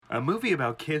A movie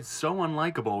about kids so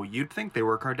unlikable you'd think they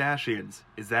were Kardashians.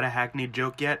 Is that a hackneyed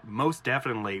joke yet? Most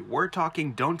definitely. We're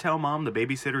talking Don't Tell Mom the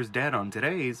Babysitter's Dead on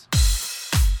today's...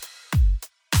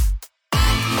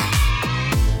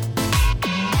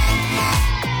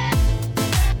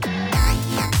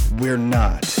 We're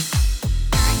not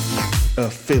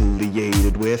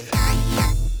affiliated with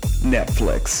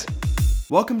Netflix.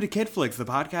 Welcome to KidFlix, the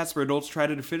podcast where adults try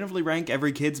to definitively rank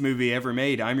every kids movie ever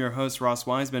made. I'm your host, Ross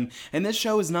Wiseman, and this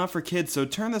show is not for kids, so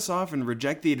turn this off and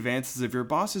reject the advances of your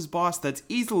boss's boss that's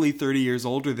easily 30 years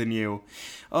older than you.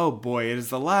 Oh boy, it is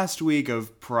the last week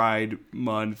of Pride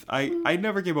Month. I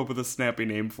never came up with a snappy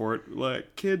name for it.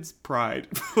 Like, Kids Pride.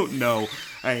 No,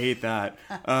 I hate that.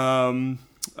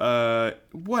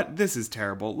 What? This is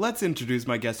terrible. Let's introduce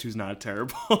my guest who's not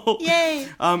terrible. Yay!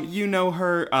 You know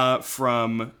her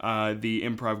from the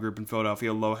improv group in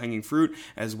Philadelphia, Low Hanging Fruit,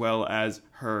 as well as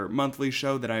her monthly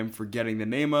show that I'm forgetting the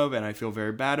name of, and I feel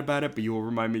very bad about it, but you will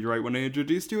remind me right when I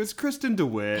introduce you. It's Kristen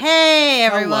DeWitt. Hey,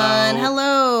 everyone.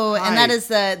 Hello. Hi. And that is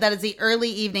the early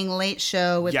evening late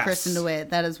show with Yes. Kristen DeWitt.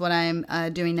 That is what I'm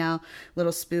doing now.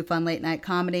 Little spoof on late night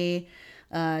comedy.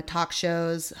 Talk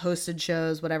shows, hosted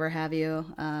shows, whatever have you.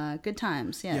 Good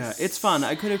times, yes. Yeah, it's fun.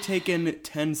 I could have taken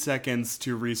 10 seconds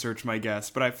to research my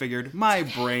guest, but I figured my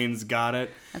brain's got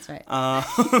it. That's right.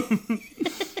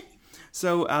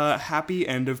 So, happy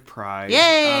end of Pride.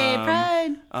 Yay,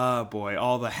 Pride! Oh boy,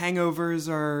 all the hangovers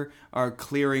are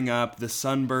clearing up, the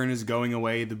sunburn is going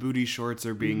away, the booty shorts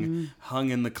are being hung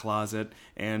in the closet,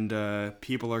 and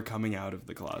people are coming out of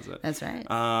the closet. That's right.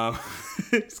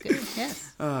 It's good,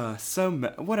 yes.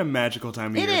 What a magical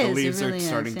time of It year. is. The leaves it really are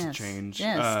starting is, to yes. change.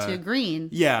 Yes, to green.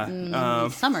 Yeah.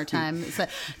 Summertime.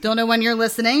 Don't know when you're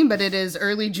listening, but it is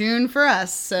early June for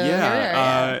us. So here we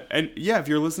are, and if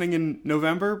you're listening in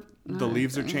November, the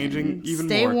leaves are changing even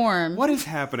Stay more. warm. What is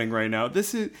happening right now?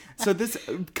 This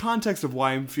context of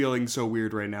why I'm feeling so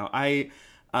weird right now.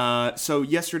 So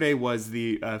yesterday was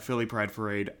the Philly Pride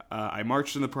Parade. I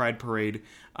marched in the Pride Parade.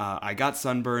 I got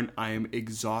sunburned. I am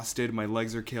exhausted. My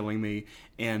legs are killing me.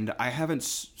 And I haven't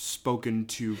spoken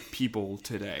to people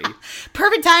today.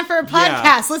 Perfect time for a podcast.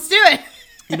 Yeah. Let's do it.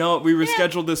 You know, we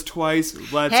rescheduled this twice.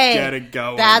 Let's get it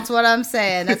going. That's what I'm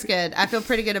saying. That's good. I feel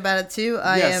pretty good about it, too.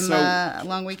 I am a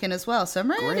long weekend as well, so I'm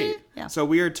ready. Great. Yeah. So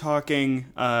we are talking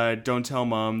Don't Tell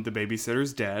Mom the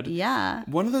Babysitter's Dead. Yeah.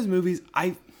 One of those movies,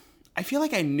 I feel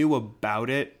like I knew about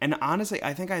it, and honestly,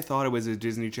 I think I thought it was a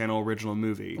Disney Channel original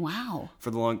movie. Wow.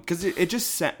 Because it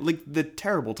just sent, like, the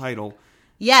terrible title.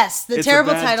 Yes, the It's terrible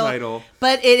a bad title.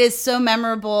 But it is so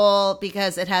memorable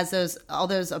because it has all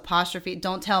those apostrophe.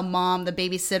 Don't tell mom the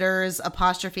babysitter's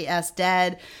apostrophe S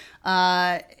dead.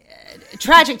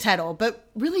 Tragic title, but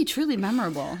really truly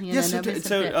memorable. So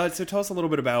tell us a little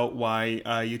bit about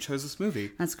why you chose this movie.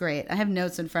 That's great. I have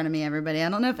notes in front of me, everybody. I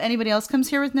don't know if anybody else comes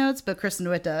here with notes, but Kristen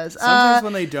DeWitt does. Sometimes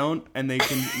when they don't, and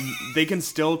they can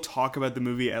still talk about the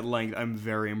movie at length, I'm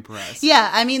very impressed. Yeah,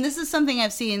 I mean, this is something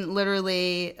I've seen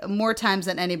literally more times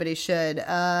than anybody should.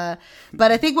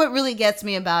 But I think what really gets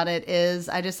me about it is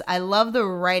I love the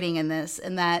writing in this,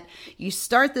 and that you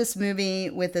start this movie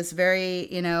with this very,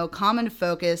 common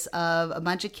focus of a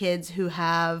bunch of kids who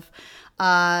have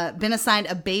been assigned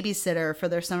a babysitter for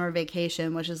their summer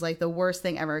vacation, which is like the worst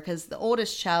thing ever because the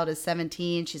oldest child is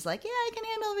 17. She's like, yeah, I can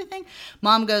handle everything.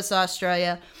 Mom goes to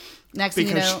Australia. Next thing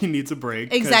you know, she needs a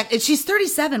break. Exactly. She's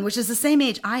 37, which is the same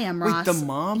age I am, Ross. Wait, the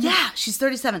mom? Yeah, she's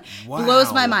 37. Wow.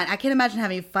 Blows my mind. I can't imagine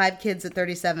having 5 kids at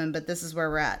 37, but this is where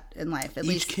we're at in life. At Each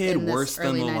least kid in this worse than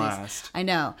early the 90s. last. I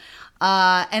know.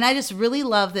 And I just really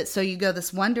love that. So you go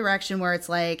this one direction where it's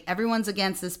like everyone's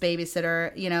against this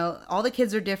babysitter. All the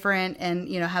kids are different and,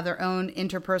 have their own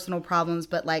interpersonal problems,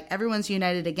 but like everyone's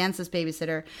united against this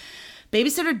babysitter.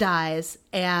 Babysitter dies,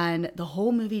 and the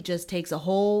whole movie just takes a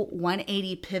whole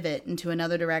 180 pivot into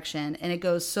another direction, and it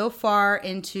goes so far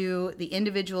into the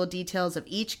individual details of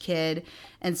each kid,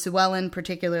 and Sue Ellen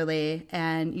particularly,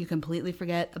 and you completely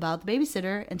forget about the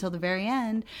babysitter until the very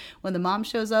end, when the mom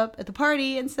shows up at the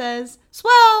party and says,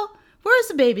 "Swell, where's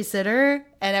the babysitter?"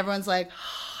 And everyone's like,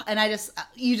 and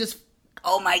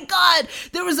oh my God,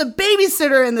 there was a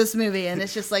babysitter in this movie. And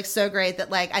it's just like so great that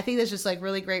like, I think that's just like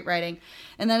really great writing.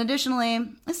 And then additionally,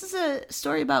 this is a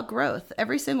story about growth.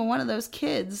 Every single one of those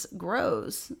kids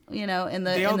grows, They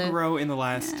all grow in the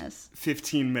last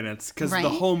 15 minutes because the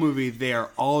whole movie, they are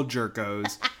all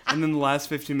jerkos. And then the last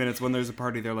 15 minutes when there's a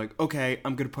party, they're like, okay,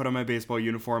 I'm going to put on my baseball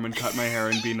uniform and cut my hair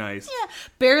and be nice. Yeah,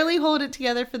 barely hold it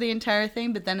together for the entire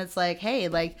thing. But then it's like, hey,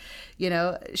 like,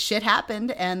 shit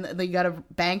happened. And you got to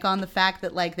bank on the fact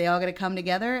that like they all got to come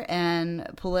together and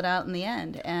pull it out in the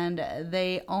end. And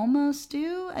they almost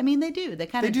do. I mean, they do. They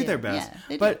kind of do their best. Yeah,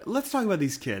 they do. But let's talk about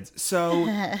these kids. So,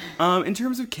 in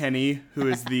terms of Kenny, who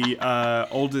is the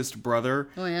oldest brother,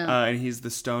 and he's the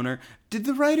stoner, did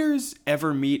the writers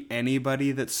ever meet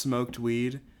anybody that smoked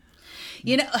weed?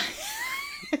 You know,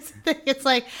 it's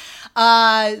like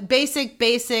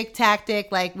basic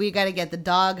tactic. Like, we got to get the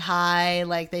dog high.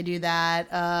 Like, they do that.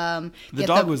 The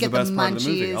dog was the best part of the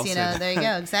movie. I'll say that. There you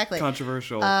go. Exactly.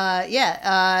 Controversial. You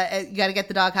got to get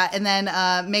the dog high, and then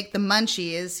make the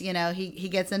munchies. You know, he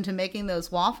gets into making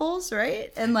those waffles,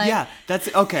 right? And like, yeah,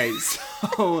 that's okay.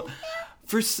 So.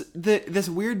 For this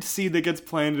weird seed that gets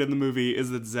planted in the movie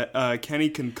is that Kenny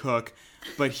can cook,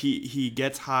 but he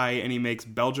gets high and he makes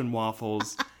Belgian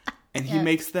waffles, and he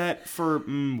makes that for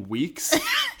weeks.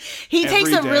 He takes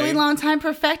a day. really long time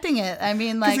perfecting it. I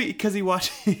mean, like, because he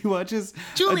watches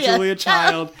Julia. a Julia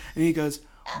Child, and he goes,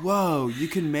 "Whoa, you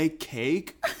can make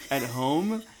cake at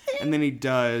home." And then he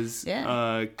does.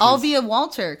 Yeah. All via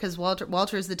Walter, because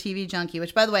Walter is the TV junkie.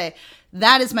 Which, by the way,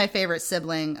 that is my favorite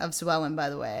sibling of Sue Ellen. By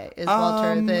the way, is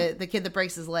Walter, the kid that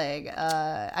breaks his leg.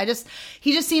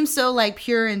 He just seems so like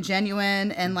pure and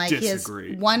genuine, and like disagree.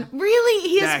 He has one. Really,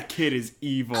 he has. That kid is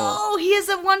evil. Oh, he has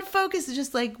a one focus, is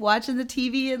just like watching the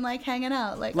TV and like hanging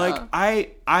out. Like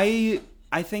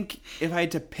I think if I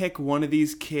had to pick one of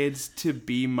these kids to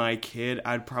be my kid,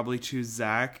 I'd probably choose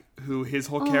Zach, who his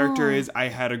whole character is I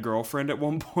had a girlfriend at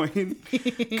one point.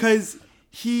 Because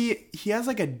he has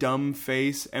like a dumb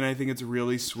face, and I think it's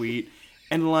really sweet.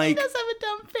 And like, he does have a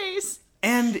dumb face.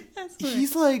 And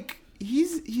he's like, he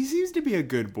seems to be a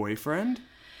good boyfriend.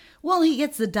 Well, he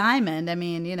gets the diamond. I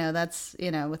mean, you know, that's, you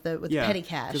know, with the petty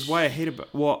cash. Because why I hate it,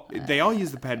 they all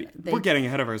use the petty. We're getting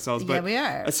ahead of ourselves, but yeah, we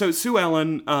are. So Sue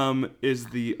Ellen is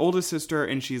the oldest sister,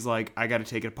 and she's like, I got to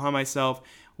take it upon myself.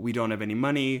 We don't have any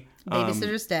money.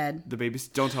 Babysitter's dead. The baby.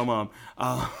 Don't tell mom.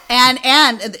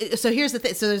 And so here's the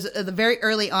thing. So there's the very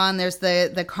early on. There's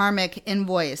the karmic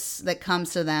invoice that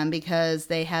comes to them because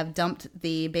they have dumped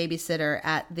the babysitter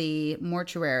at the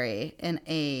mortuary in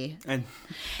a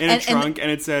trunk,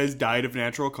 and it says died of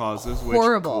natural causes. Which,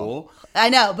 horrible. Cool. I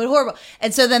know, but horrible.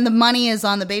 And so then the money is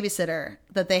on the babysitter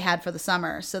that they had for the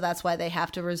summer. So that's why they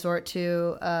have to resort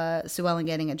to Sue Ellen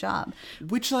getting a job.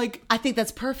 Which, like, I think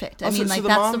that's perfect. I also, mean, like,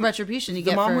 that's the retribution you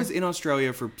get. The mom was in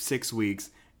Australia for 6 weeks,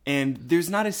 and there's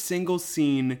not a single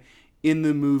scene in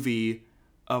the movie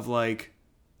of like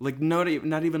not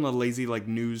even a lazy like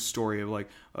news story of like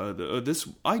this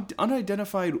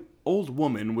unidentified old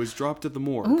woman was dropped at the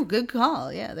morgue. Oh, good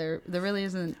call. Yeah, there really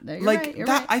isn't. You're like right, you're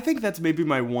that. right. I think that's maybe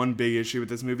my one big issue with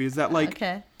this movie is that like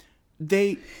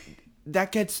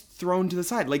that gets thrown to the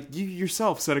side. Like, you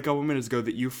yourself said a couple minutes ago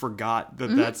that you forgot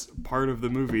that that's part of the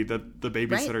movie, that the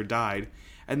babysitter died.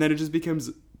 And then it just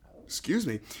becomes,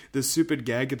 this stupid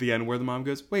gag at the end where the mom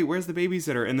goes, wait, where's the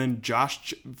babysitter? And then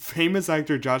famous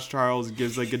actor Josh Charles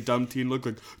gives like a dumb teen look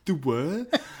like, do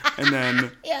what? And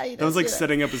then that was like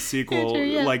setting up a sequel.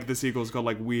 Yeah. Like the sequel is called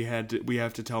like, we have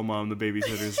to tell mom the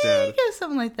babysitter's dead. Yeah,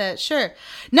 something like that. Sure.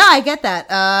 No, I get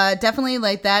that. Definitely,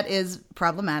 like, that is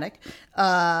problematic.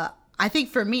 I think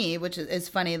for me, which is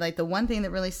funny, like the one thing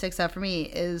that really sticks out for me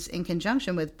is in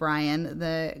conjunction with Brian,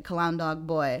 the clown dog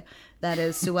boy. That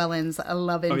is Sue Ellen's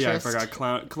love interest. Oh yeah, I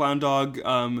forgot. Clown dog.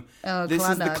 This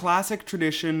is the classic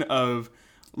tradition of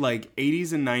like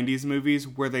 80s and 90s movies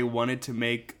where they wanted to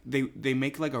make they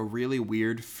make like a really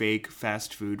weird fake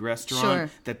fast food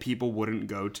restaurant that people wouldn't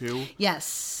go to.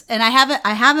 Yes. And I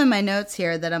have in my notes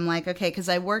here that I'm like, okay, because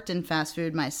I worked in fast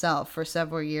food myself for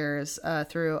several years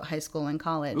through high school and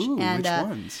college. Ooh, and which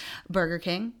ones? Burger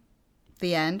King.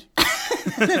 The end.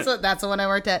 That's the one I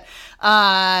worked at.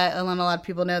 And a lot of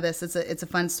people know this. It's a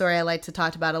fun story I like to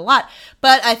talk about a lot.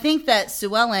 But I think that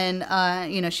Sue Ellen,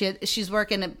 she's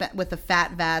working with the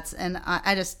fat vats, and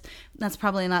I just, that's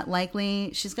probably not likely.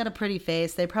 She's got a pretty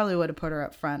face. They probably would have put her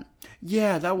up front.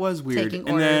 Yeah, that was weird. Taking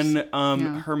and orders.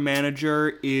 Then her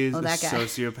manager is a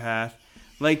sociopath.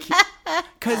 Like,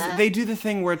 because they do the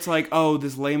thing where it's like, oh,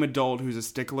 this lame adult who's a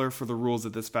stickler for the rules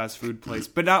at this fast food place,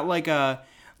 but not like a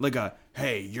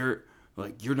hey, you're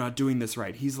not doing this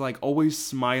right. He's like always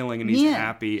smiling and he's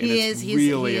happy, and it's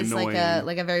really annoying.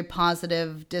 Like a very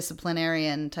positive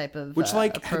disciplinarian type of which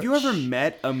like approach. Have you ever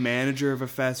met a manager of a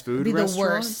fast food Be restaurant? The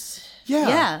worst.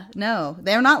 Yeah. No,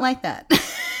 they're not like that.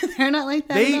 They're not like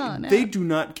that at all. No. They do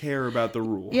not care about the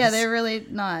rules. Yeah, they're really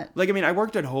not. Like, I mean, I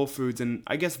worked at Whole Foods, and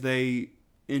I guess they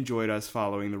enjoyed us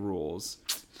following the rules.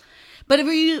 But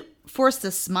were you forced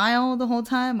to smile the whole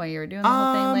time while you were doing the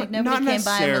whole thing? Like, nobody came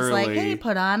by and was like, hey,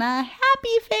 put on a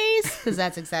happy face? Because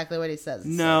that's exactly what he says.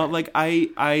 No, like,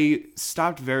 I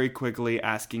stopped very quickly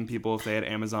asking people if they had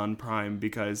Amazon Prime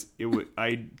because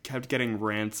I kept getting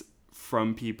rants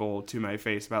from people to my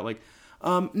face about, like,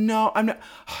 no, I'm not.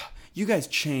 You guys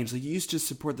changed. Like, you used to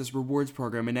support this rewards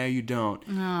program, and now you don't.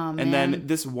 Oh, man. And then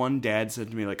this one dad said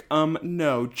to me, like,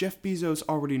 no, Jeff Bezos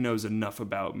already knows enough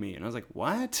about me. And I was like,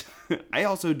 what? I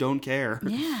also don't care.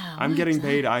 Yeah. I'm getting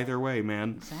paid either way,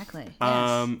 man. Exactly.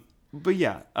 Yes. But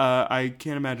yeah, I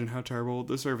can't imagine how terrible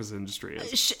the service industry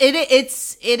is. It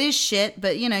is shit,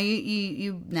 but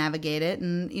you navigate it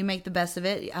and you make the best of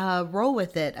it. Roll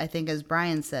with it, I think, as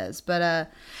Brian says. But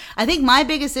I think my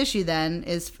biggest issue then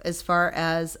is as far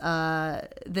as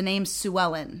the name Sue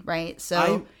Ellen, right?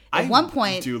 So at one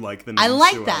point, do like the name I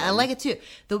like Sue that. Ellen. I like it too.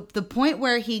 The point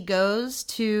where he goes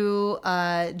to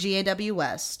GAW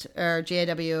West, or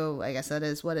GAW, I guess that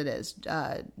is what it is,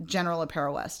 General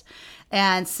Apparel West,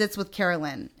 and sits with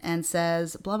Carolyn and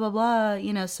says, blah, blah, blah,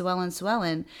 Sue Ellen, Sue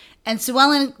Ellen. And Sue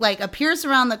Ellen, appears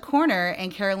around the corner,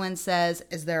 and Carolyn says,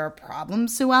 is there a problem,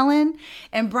 Sue Ellen?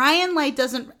 And Brian,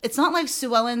 it's not like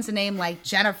Sue Ellen's a name like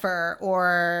Jennifer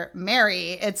or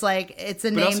Mary. It's like, it's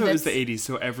a name But also, it was that's... the 80s,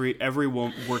 so every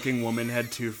working woman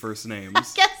had two first names. I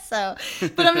guess so.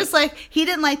 But I'm just like, he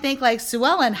didn't think Sue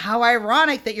Ellen, how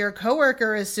ironic that your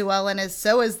coworker is Sue Ellen,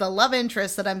 so is the love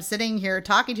interest that I'm sitting here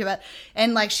talking to you about.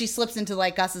 And she slips into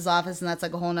Gus's office, and that's a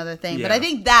whole nother thing. Yeah. But I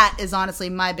think that is honestly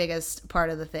my biggest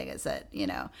part of the thing, is that,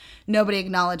 nobody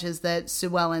acknowledges that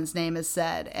Sue Ellen's name is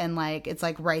said, and it's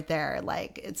right there.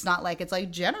 It's not it's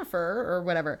Jennifer or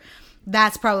whatever.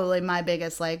 That's probably my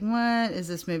biggest what is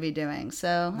this movie doing?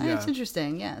 So it's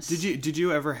interesting. Yes. Did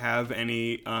you ever have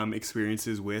any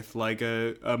experiences with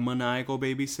a maniacal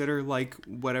babysitter,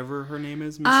 whatever her name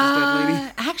is, Mrs. Dead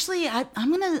Lady? Actually,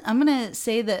 I'm gonna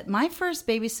say that my first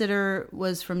babysitter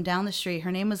was from down the street.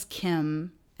 Her name was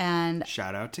Kim. And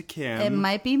shout out to Kim. It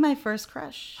might be my first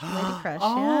crush, lady crush.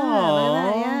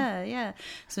 Oh, yeah.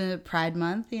 So Pride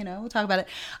Month, we'll talk about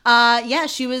it.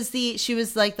 She was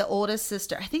the oldest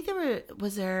sister. I think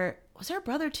was there a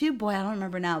brother too? Boy, I don't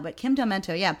remember now. But Kim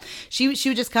Delmento, yeah, she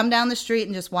would just come down the street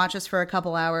and just watch us for a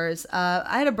couple hours.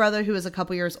 I had a brother who was a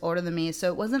couple years older than me, so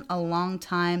it wasn't a long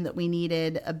time that we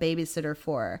needed a babysitter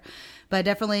for. But I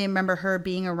definitely remember her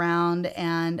being around,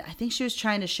 and I think she was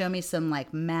trying to show me some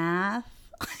math.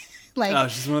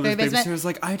 She's one of those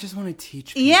babysitters I just want to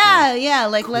teach people. Yeah.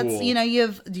 Cool. Let's,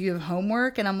 do you have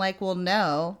homework? And I'm like, well,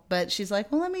 no. But she's like,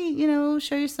 well, let me,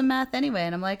 show you some math anyway.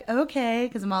 And I'm like, okay.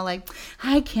 Because I'm all like,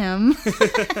 hi, Kim.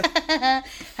 I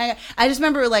just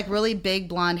remember really big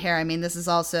blonde hair. I mean, this is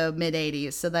also mid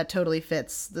 80s, so that totally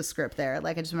fits the script there.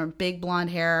 I just remember big blonde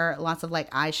hair, lots of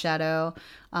eyeshadow.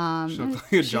 She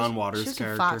looked like a John Waters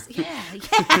character. Fox.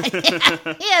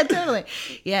 Yeah, totally.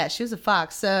 Yeah, she was a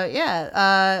fox. So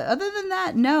yeah. Other than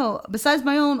that, no. Besides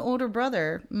my own older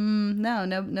brother,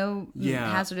 no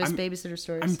hazardous babysitter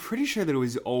stories. I'm pretty sure that it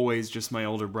was always just my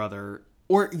older brother.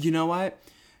 Or you know what?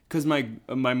 Because my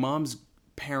mom's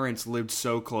parents lived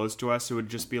so close to us, it would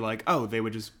just be they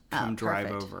would just come drive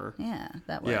perfect. over. Yeah,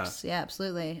 that works. Yeah,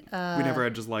 absolutely. We never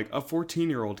had just a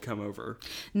 14-year-old come over.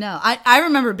 No, I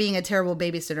remember being a terrible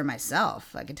babysitter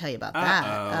myself. I can tell you about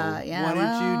that.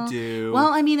 What did you do?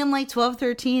 Well, I mean, I'm 12,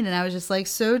 13, and I was just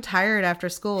so tired after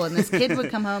school. And this kid would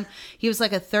come home. He was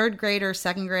a third grader,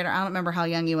 second grader. I don't remember how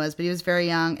young he was, but he was very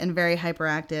young and very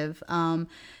hyperactive.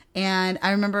 And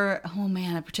I remember,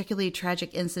 a particularly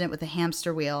tragic incident with the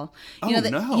hamster wheel.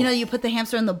 You put the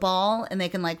hamster in the ball and they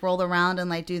can roll around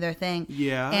and do their thing.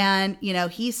 Yeah. And,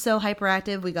 he's so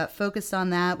hyperactive. We got focused on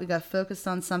that. We got focused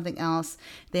on something else.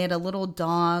 They had a little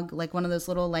dog, one of those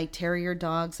little terrier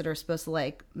dogs that are supposed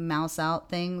to mouse out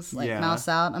things, mouse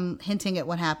out. I'm hinting at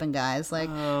what happened, guys. I'm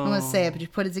going to say it, but you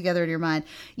put it together in your mind.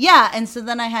 Yeah. And so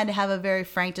then I had to have a very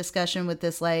frank discussion with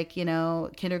this,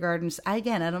 kindergarten. I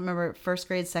don't remember, first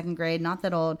grade, second grade, not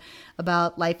that old,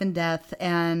 about life and death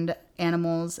and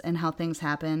animals and how things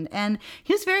happened. And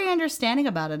he was very understanding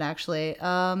about it, actually.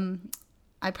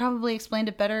 I probably explained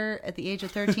it better at the age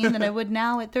of 13 than I would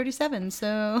now at 37.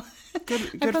 So good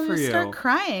I probably for you. Start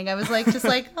crying. I was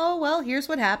oh, well, here's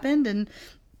what happened. And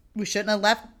we shouldn't have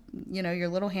left, your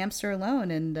little hamster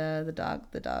alone. And the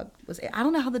dog was, I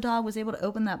don't know how the dog was able to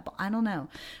open that. I don't know.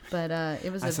 But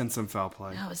it was, I sensed some foul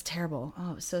play. Oh, it was terrible.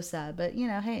 Oh, it was so sad. But,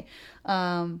 hey,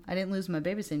 I didn't lose my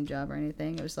babysitting job or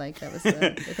anything. It was that was,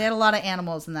 they had a lot of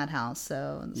animals in that house.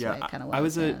 So that's why it kind of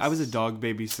was. I was a dog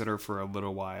babysitter for a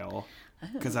little while.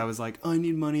 Because I was I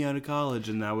need money out of college,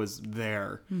 and that was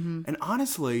there. Mm-hmm. And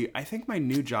honestly, I think my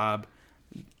new job,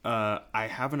 I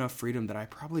have enough freedom that I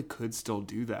probably could still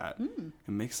do that and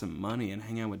make some money and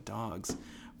hang out with dogs.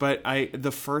 But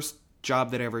the first job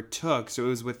that I ever took, so it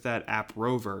was with that app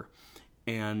Rover,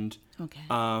 and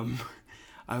I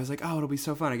was it'll be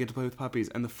so fun. I get to play with puppies.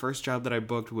 And the first job that I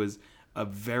booked was a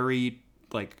very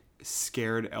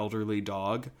scared elderly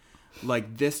dog.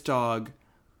 like this dog,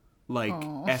 like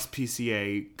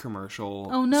SPCA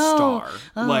commercial no. star.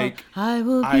 Like I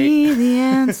will be the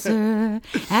answer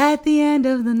at the end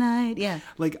of the night. Yeah.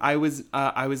 Like I was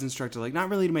instructed like not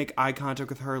really to make eye contact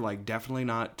with her, like definitely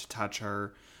not to touch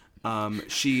her.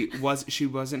 She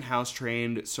wasn't house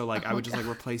trained, so like I would just like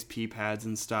replace pee pads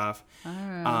and stuff.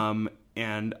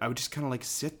 And I would just kind of like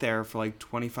sit there for like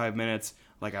 25 minutes.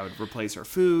 Like I would replace her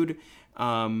food.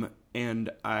 And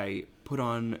I put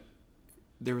on,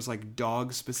 there was like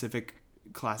dog specific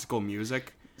classical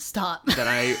music. Stop. That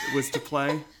I was to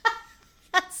play.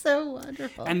 That's so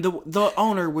wonderful. And the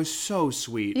owner was so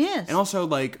sweet. Yes. And also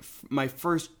like my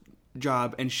first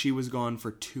job, and she was gone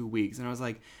for 2 weeks. And I was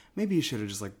like, maybe you should have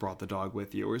just like brought the dog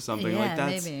with you or something. Yeah, like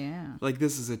that's maybe, yeah. Like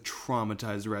this is a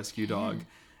traumatized rescue dog.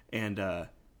 And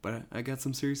but I got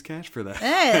some serious cash for that.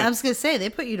 Hey, I was gonna say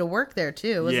they put you to work there too.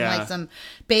 It wasn't like some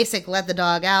basic let the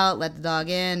dog out, let the dog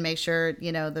in, make sure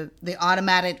the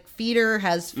automatic feeder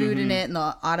has food in it and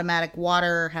the automatic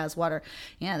water has water.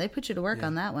 Yeah, they put you to work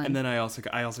on that one. And then I also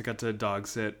got to dog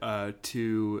sit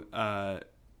 2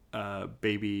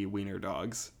 baby wiener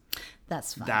dogs.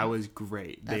 That's fun. That was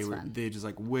great. Fun. They just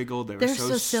like wiggled. They're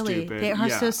so silly. stupid. They are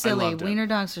so silly. I loved it. Wiener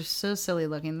dogs are so silly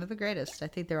looking. They're the greatest. I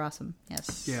think they're awesome.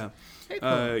 Yes. Yeah. Very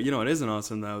cool. You know what isn't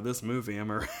awesome though? This movie.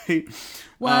 Am I right?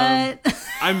 What?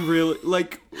 I'm really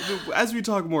like. As we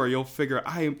talk more, you'll figure.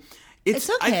 It's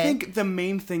okay. I think the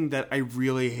main thing that I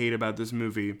really hate about this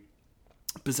movie,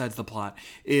 besides the plot,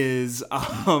 is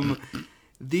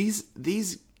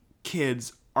these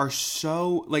kids are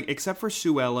so like, except for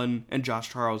Sue Ellen and Josh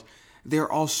Charles, they're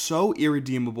all so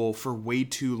irredeemable for way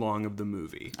too long of the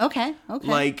movie. Okay.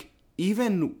 Like,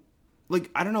 even,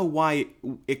 like, I don't know why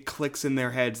it clicks in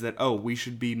their heads that, oh, we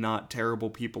should be not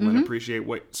terrible people and appreciate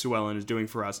what Sue Ellen is doing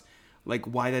for us. Like,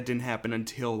 why that didn't happen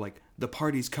until, like, the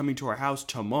party's coming to our house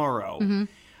tomorrow.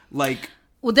 Like...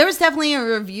 Well, there was definitely a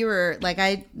reviewer, like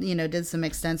I, did some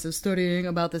extensive studying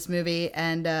about this movie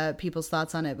and people's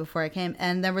thoughts on it before I came.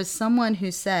 And there was someone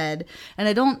who said, and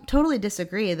I don't totally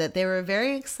disagree, that they were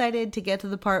very excited to get to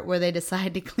the part where they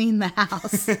decide to clean the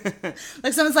house.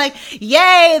 Like someone's like,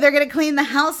 yay, they're going to clean the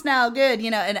house now. Good.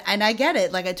 And I get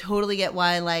it. Like I totally get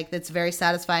why, like, that's very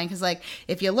satisfying. Cause like,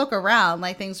 if you look around,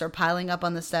 like things are piling up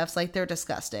on the steps. Like they're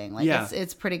disgusting. Like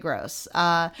it's pretty gross.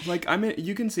 Like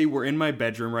you can see we're in my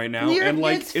bedroom right now and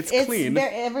like, it's clean.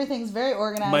 Everything's very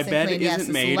organized. My bed clean.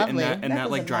 isn't made, lovely. and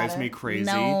that like drives me crazy.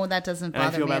 No, that doesn't bother me.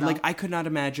 And I feel bad. At all. Like I could not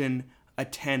imagine a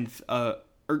 10th,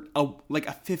 or like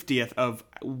a 50th of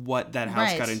what that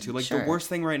house got into. Like the worst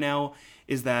thing right now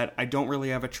is that I don't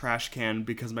really have a trash can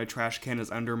because my trash can is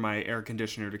under my air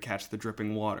conditioner to catch the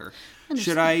dripping water.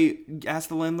 Should I ask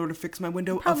the landlord to fix my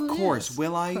window? Probably of course. Yes.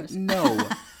 Will I? No.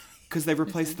 Because they've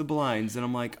replaced the blinds, and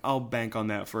I'm like, I'll bank on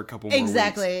that for a couple more weeks.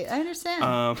 Exactly. I understand.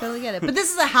 Totally get it. But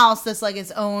this is a house that's like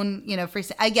its own, free.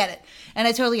 I get it. And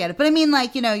I totally get it. But I mean,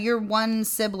 like, you're one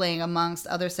sibling amongst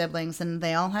other siblings, and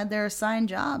they all had their assigned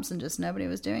jobs, and just nobody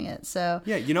was doing it. So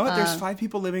yeah, you know what? There's 5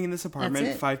 people living in this apartment,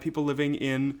 that's it. 5 people living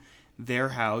in their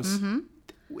house.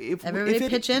 If everybody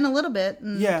pitch in a little bit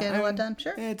and get a lot done.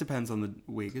 Sure. It depends on the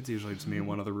week. It's usually just me and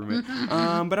one other roommate.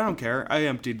 But I don't care. I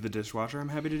emptied the dishwasher. I'm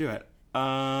happy to do it. Ooh,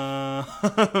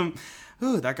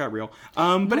 that got real.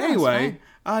 But anyway,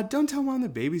 don't tell Mom the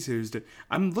babysitters did.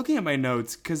 I'm looking at my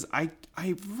notes because I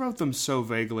wrote them so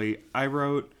vaguely. I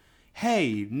wrote,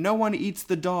 "Hey, no one eats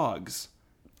the dogs."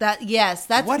 That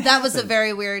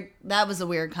was a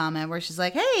weird comment where she's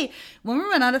like, "Hey, when we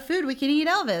run out of food, we can eat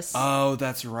Elvis." Oh,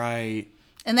 that's right.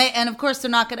 And of course they're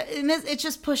not gonna. And it's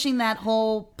just pushing that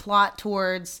whole plot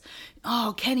towards,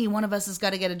 oh, Kenny, one of us has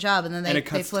got to get a job, and then they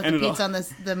flip the pizza on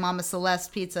the Mama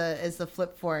Celeste pizza is the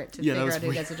flip for it to figure out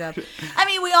who gets a job. I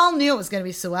mean, we all knew it was going to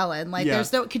be Sue Ellen. Like,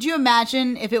 there's no. Could you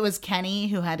imagine if it was Kenny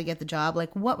who had to get the job?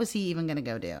 Like, what was he even going to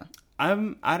go do? I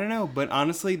don't know, but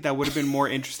honestly, that would have been more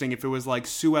interesting if it was like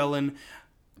Sue Ellen,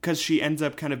 because she ends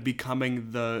up kind of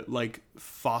becoming the like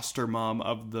foster mom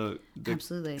of the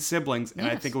siblings, and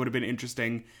I think it would have been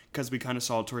interesting because we kind of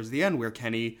saw it towards the end where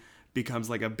Kenny becomes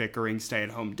like a bickering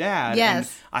stay-at-home dad. Yes,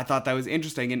 and I thought that was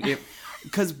interesting, and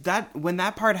because when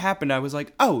that part happened, I was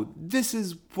like, oh, this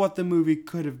is what the movie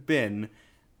could have been,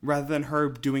 rather than her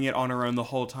doing it on her own the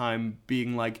whole time,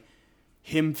 being like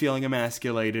him feeling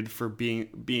emasculated for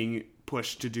being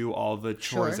pushed to do all the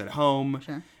chores at home,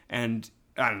 and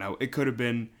I don't know. It could have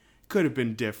been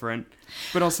different,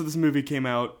 but also this movie came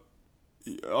out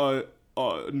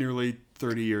nearly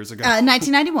 30 years ago.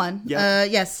 1991. Yeah.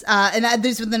 Yes. And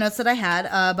these were the notes that I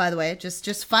had. By the way,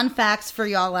 just fun facts for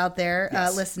y'all out there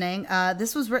listening.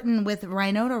 This was written with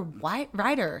Winona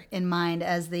Ryder in mind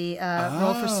as the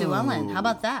role for Sue Ellen. How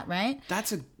about that? Right?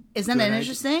 That's a Isn't good it idea.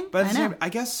 interesting? But I know. I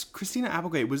guess Christina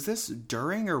Applegate, was this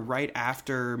during or right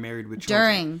after Married with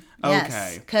Children? During, yes,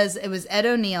 Okay. because it was Ed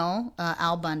O'Neill,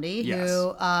 Al Bundy, Yes.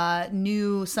 who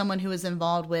knew someone who was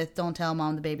involved with "Don't Tell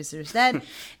Mom the Babysitter's Dead,"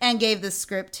 and gave the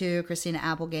script to Christina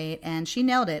Applegate, and she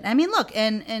nailed it. I mean, look,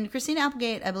 and Christina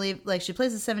Applegate, I believe, like she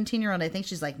plays a 17-year-old. I think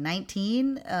she's like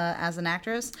 19 as an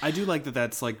actress, I do like that.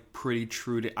 That's like pretty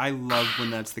true to. I love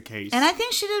when that's the case. and I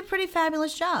think she did a pretty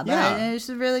fabulous job. Yeah. She's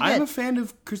really good. I'm a fan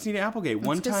of Christina Applegate.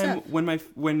 One good time stuff.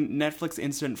 when Netflix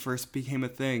Instant first became a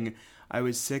thing, I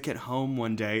was sick at home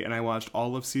one day and I watched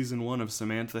all of season 1 of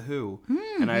Samantha Who,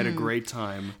 and I had a great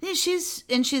time. Yeah,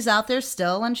 she's out there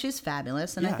still, and she's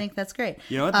fabulous, and I Yeah. think that's great.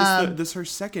 You know what? This is her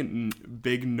second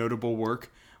big notable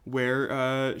work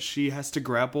where she has to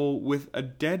grapple with a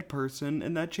dead person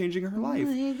and that changing her life.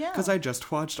 there you go. Because I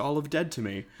just watched all of Dead to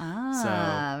Me. Ah,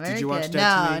 so, very did you watch good.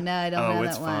 Dead to Me? No, I don't know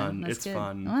it's that fun. one. That's It's good.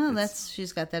 fun. Well, It's-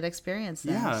 she's got that experience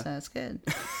then, Yeah. so it's good.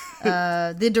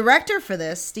 The director for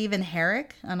this, Stephen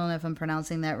Herrick, I don't know if I'm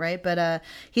pronouncing that right, but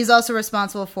he's also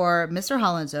responsible for Mr.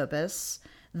 Holland's Opus,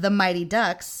 The Mighty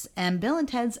Ducks, and Bill and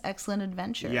Ted's Excellent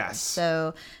Adventure. Yes.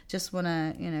 So just want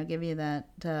to, give you that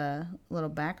little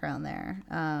background there.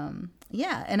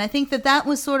 Yeah, and I think that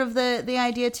was sort of the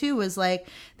idea too, was like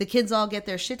the kids all get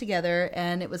their shit together,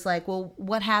 and it was like, well,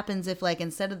 what happens if, like,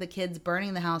 instead of the kids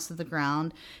burning the house to the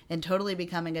ground and totally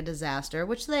becoming a disaster,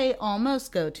 which they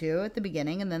almost go to at the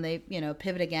beginning, and then they,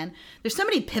 pivot again. There's so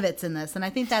many pivots in this, and I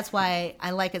think that's why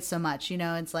I like it so much.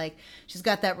 It's like she's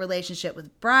got that relationship with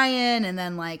Brian, and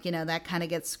then, like, that kind of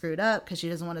gets screwed up because she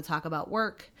doesn't want to talk about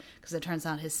work because it turns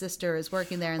out his sister is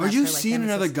working there. And Are that's you her, like, seeing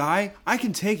nemesis. another guy? I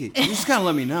can take it. You just gotta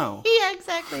let me know. Yeah,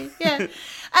 exactly. Yeah,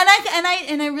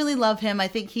 and I really love him. I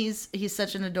think he's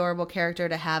such an adorable character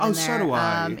to have in there. so do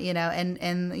I.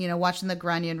 And watching the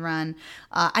Grunion run,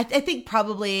 I think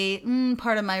probably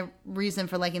part of my reason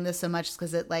for liking this so much is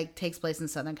because it like takes place in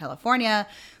Southern California.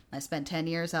 I spent 10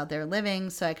 years out there living,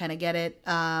 so I kind of get it.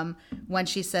 When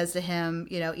she says to him,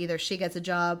 either she gets a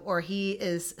job or he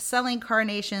is selling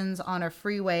carnations on a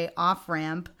freeway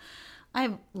off-ramp.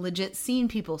 I've legit seen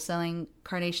people selling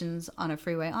carnations on a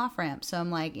freeway off-ramp. So I'm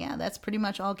like, yeah, that's pretty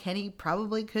much all Kenny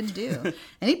probably could do.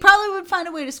 And he probably would find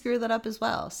a way to screw that up as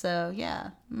well. So,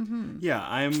 yeah. Yeah,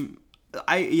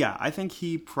 I think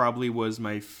he probably was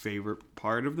my favorite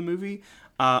part of the movie.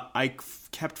 I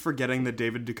kept forgetting that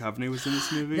David Duchovny was in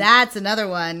this movie. That's another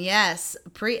one, yes.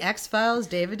 Pre-X-Files,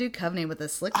 David Duchovny with a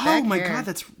slick back hair. Oh my god,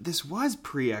 this was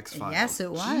pre-X-Files. Yes,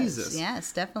 it was. Jesus.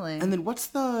 Yes, definitely. And then what's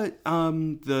the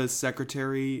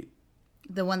secretary?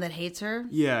 The one that hates her?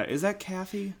 Yeah, is that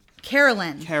Kathy?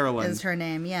 Carolyn Carolyn. is her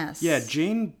name, yes. Yeah,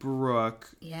 Jane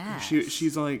Brooke. Yes.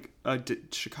 She's like a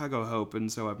Chicago Hope,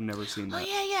 and so I've never seen that.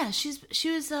 Oh, yeah. She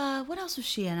was, what else was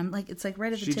she in? I'm like, it's like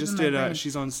right at the She tip just of my did. brain.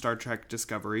 She's on Star Trek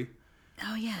Discovery.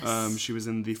 Oh, yes. She was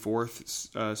in the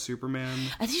 4th Superman.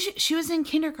 I think she was in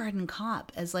Kindergarten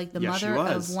Cop as like the Yeah, she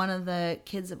mother was. of one of the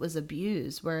kids that was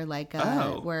abused, where like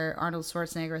where Arnold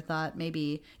Schwarzenegger thought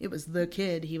maybe it was the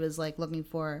kid he was like looking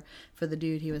for the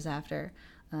dude he was after.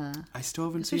 I still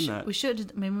haven't seen that. We should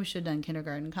have done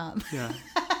Kindergarten Cop. Yeah.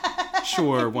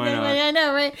 Sure, why not? I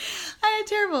know, right? I'm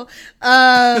terrible.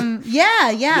 Yeah.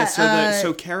 Yeah,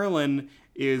 so Carolyn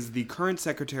is the current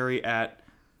secretary at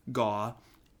GAW,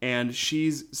 and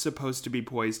she's supposed to be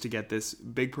poised to get this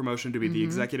big promotion to be the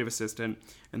executive assistant,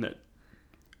 and that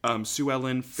Sue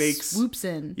Ellen swoops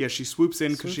in. Yeah, she swoops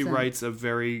in because she Swoops in. writes a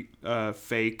very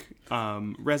fake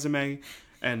resume,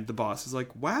 and the boss is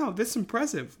like, "Wow, this is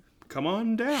impressive. Come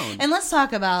on down." And let's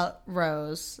talk about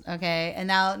Rose, okay? And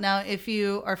now, if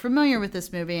you are familiar with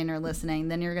this movie and are listening,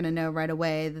 then you're going to know right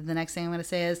away that the next thing I'm going to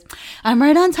say is, "I'm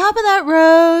right on top of that,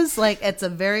 Rose." Like, it's a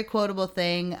very quotable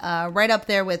thing, right up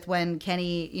there with when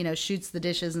Kenny, shoots the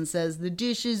dishes and says, "The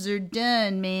dishes are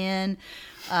done, man."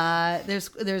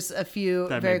 There's a few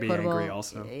That very made me quotable. angry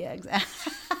also. Yeah,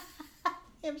 exactly.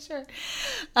 I'm sure.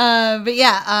 But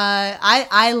yeah,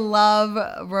 I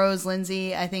love Rose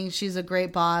Lindsay. I think she's a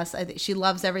great boss. I think she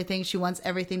loves everything. She wants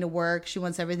everything to work. She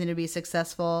wants everything to be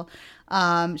successful.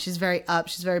 She's very up.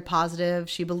 She's very positive.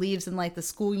 She believes in like the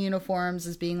school uniforms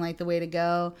as being like the way to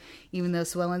go, even though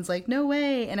Sue Ellen's like, "No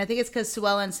way." And I think it's because Sue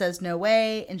Ellen says no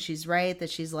way, and she's right that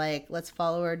she's like, let's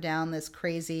follow her down this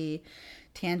crazy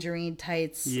tangerine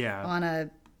tights on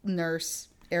a nurse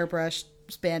airbrush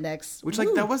spandex, Which, like,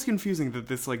 that was confusing that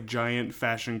this, like, giant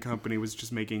fashion company was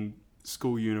just making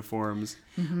school uniforms.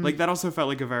 Like, that also felt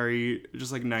like a very,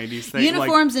 just, like, 90s thing.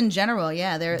 Uniforms in general,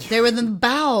 yeah. They were the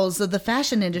bowels of the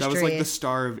fashion industry. That was, like, the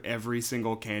star of every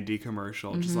single candy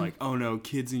commercial. Just like, oh, no,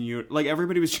 kids in like,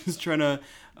 everybody was just trying to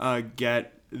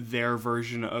get their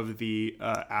version of the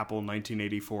Apple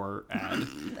 1984 ad.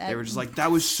 They were just like,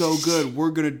 that was so good,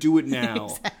 we're gonna do it now.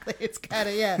 Exactly. It's kind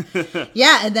of, yeah.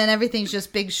 Yeah, and then everything's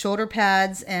just big shoulder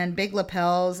pads and big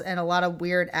lapels and a lot of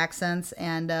weird accents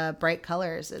and bright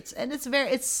colors. It's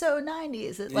so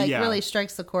 90s. It really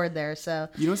strikes the chord there. So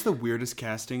you know what's the weirdest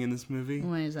casting in this movie?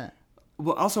 what is that?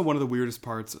 Well, also one of the weirdest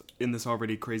parts in this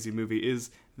already crazy movie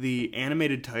is the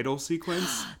animated title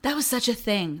sequence. That was such a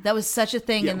thing. That was such a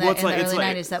thing in the early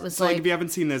 90s. That was like, if you haven't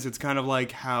seen this, it's kind of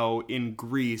like how in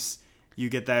Grease you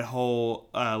get that whole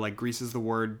like Grease is the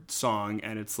word song,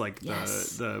 and it's like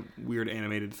the weird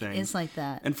animated thing. It's like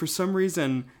that. And for some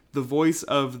reason, the voice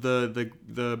of the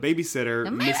babysitter,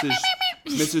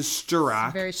 Mrs.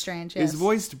 Sturrock, very strange. Is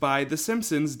voiced by The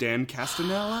Simpsons' Dan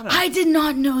Castellaneta. I did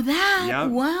not know that. Yep.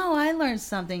 Wow, I learned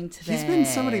something today. He's been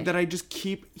somebody that he just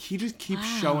keeps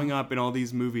showing up in all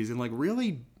these movies and like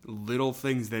really little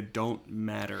things that don't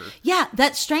matter. Yeah,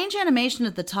 that strange animation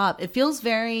at the top, it feels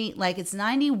very like it's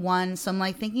 91, so I'm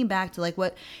like thinking back to like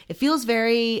what it feels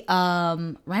very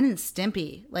Ren and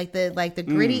Stimpy, like the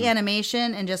gritty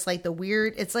animation and just like the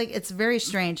weird, it's like it's very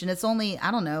strange, and it's only, I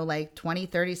don't know, like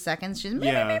 20-30 seconds. She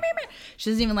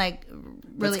doesn't even like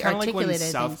really That's articulate like when it.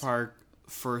 South Park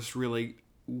first really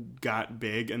got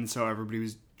big, and so everybody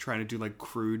was trying to do like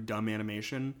crude dumb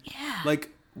animation. Yeah. Like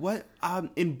what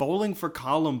in Bowling for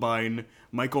Columbine,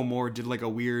 Michael Moore did like a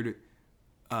weird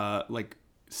like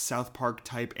South Park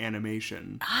type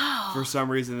animation for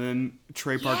some reason. And then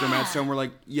Trey Parker and Matt Stone were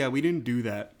like, yeah, we didn't do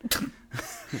that.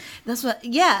 That's what,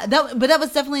 but that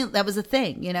was definitely, that was a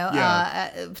thing, you know,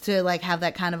 to like have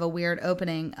that kind of a weird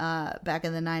opening back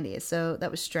in the 90s. So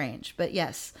that was strange, but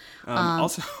yes.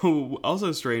 Also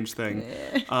a strange thing,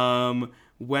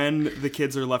 when the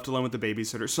kids are left alone with the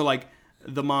babysitter. So like,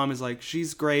 the mom is like,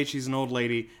 she's great, she's an old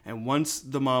lady, and once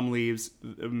the mom leaves,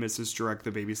 Mrs. Sturrock,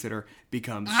 the babysitter,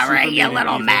 becomes all right, you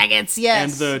little maggots,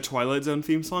 yes. And the Twilight Zone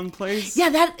theme song plays.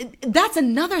 Yeah, that's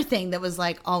another thing that was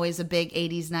like always a big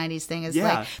 80s, 90s thing, is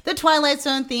like the Twilight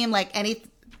Zone theme, like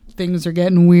things are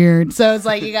getting weird. So it's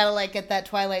like you gotta like get that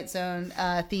Twilight Zone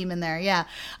theme in there. Yeah,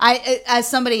 I as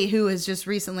somebody who has just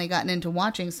recently gotten into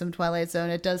watching some Twilight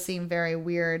Zone, it does seem very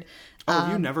weird. Oh,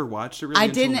 have you never watched it really? I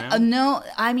didn't. No,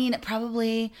 I mean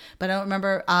probably, but I don't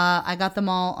remember. I got them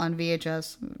all on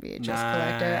VHS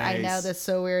collector. I know that's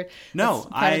so weird. No, that's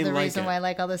part of the reason why I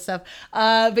like all this stuff.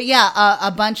 But yeah,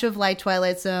 a bunch of like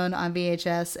Twilight Zone on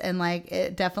VHS, and like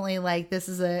it definitely like this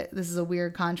is a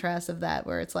weird contrast of that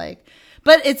where it's like.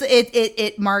 But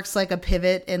it marks like a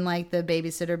pivot in like the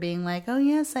babysitter being like, oh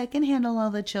yes, I can handle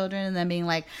all the children, and then being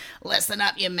like, listen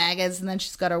up, you maggots, and then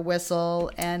she's got her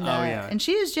whistle, and and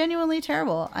she is genuinely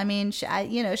terrible. I mean,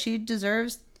 she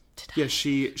deserves. Yeah,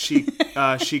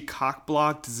 she cock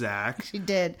blocked Zach. She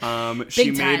did. She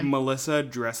made Melissa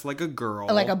dress like a girl,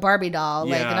 like a Barbie doll,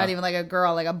 like not even like a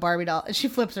girl, like a Barbie doll. She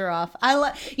flips her off.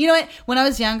 You know what? When I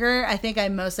was younger, I think I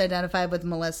most identified with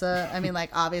Melissa. I mean, like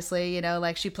obviously, you know,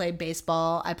 like she played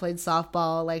baseball, I played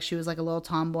softball. Like she was like a little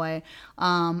tomboy.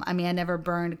 I mean, I never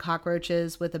burned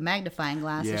cockroaches with a magnifying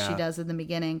glass as she does in the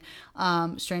beginning.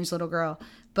 Strange little girl.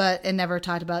 But it never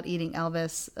talked about eating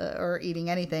Elvis or eating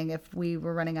anything if we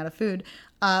were running out of food.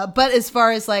 But as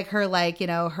far as like her, like, you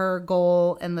know, her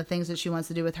goal and the things that she wants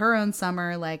to do with her own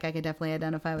summer, like I could definitely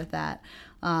identify with that.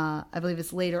 I believe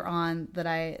it's later on that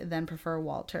I then prefer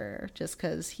Walter, just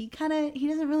because he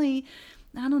doesn't really,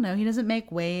 I don't know, he doesn't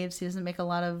make waves. He doesn't make a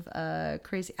lot of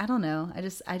crazy, I don't know.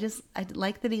 I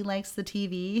like that he likes the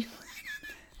TV.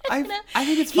 I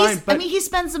think it's fine. But I mean, he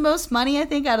spends the most money, I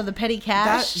think, out of the petty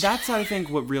cash. That's I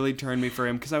think what really turned me for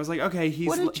him, because I was like, okay,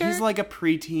 he's like a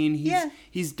preteen.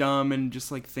 He's dumb and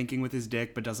just like thinking with his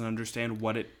dick, but doesn't understand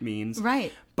what it means.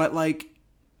 Right. But like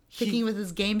thinking with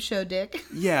his game show dick.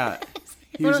 Yeah.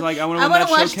 He was like, I want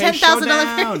to watch $10,000.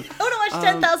 I want to watch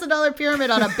 $10,000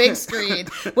 Pyramid on a big screen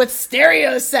with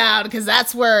stereo sound, because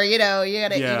that's where you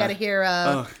gotta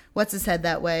hear what's his head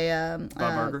that way. Bob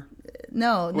Barker.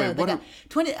 No, the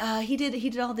guy. He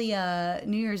did all the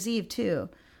New Year's Eve too.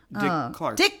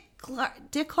 Dick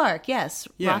Clark, yes.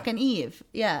 Yeah. Rockin' Eve.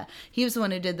 Yeah. He was the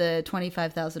one who did the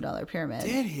 $25,000 Pyramid.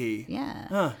 Did he? Yeah.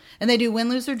 Huh. And they do Win,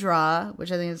 Lose, or Draw,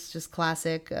 which I think is just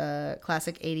classic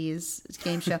 80s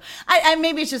game show. I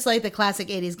maybe it's just like the classic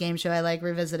 80s game show I like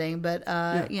revisiting, but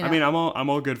you know. I mean, I'm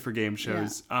all good for game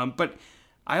shows. Yeah. But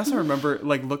I also remember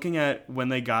like looking at when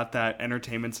they got that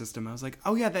entertainment system. I was like,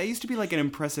 oh yeah, that used to be like an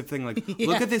impressive thing. Like,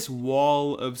 look at this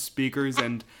wall of speakers,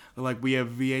 and like we have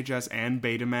VHS and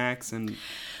Betamax and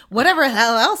whatever the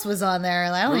hell else was on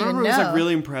there. I don't even know. It was like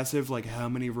really impressive, like how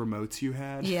many remotes you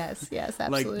had. Yes,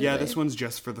 absolutely. Like, yeah, this one's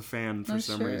just for the fan for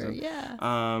some reason.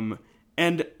 Yeah.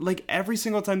 And like every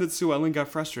single time that Sue Ellen got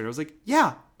frustrated, I was like,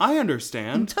 yeah, I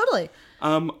understand. Totally.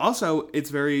 Also, it's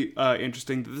very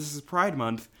interesting that this is Pride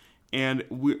Month, and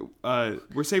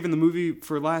we're saving the movie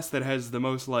for last that has the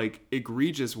most like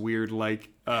egregious, weird, like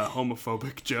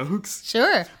homophobic jokes.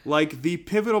 Sure. Like the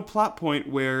pivotal plot point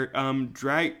where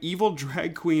evil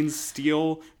drag queens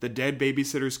steal the dead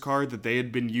babysitter's car that they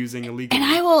had been using illegally. And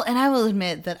I will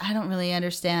admit that I don't really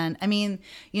understand. I mean,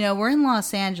 we're in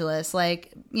Los Angeles,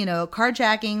 like,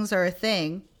 carjackings are a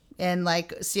thing, and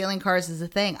like stealing cars is a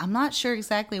thing. I'm not sure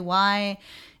exactly why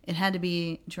it had to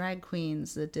be drag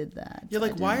queens that did that. Yeah,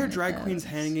 like why are drag queens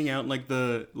hanging out like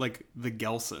the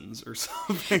Gelsons or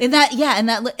something? And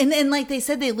that like they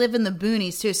said they live in the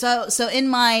boonies too. So in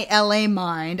my LA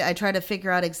mind, I try to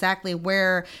figure out exactly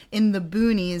where in the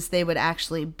boonies they would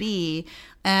actually be.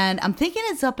 And I'm thinking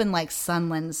it's up in like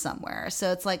Sunland somewhere.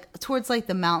 So it's like towards like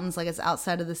the mountains, like it's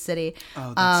outside of the city.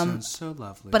 Oh, that sounds so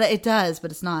lovely. But it does,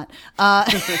 but it's not.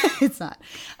 It's not.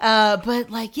 But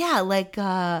like, yeah, like,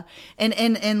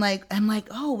 and like, I'm like,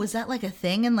 oh, was that like a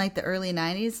thing in like the early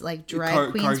 90s? Like drag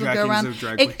queens would go around and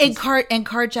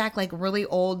carjack like really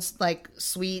old, like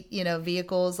sweet,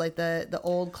 vehicles, like the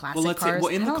old classic cars.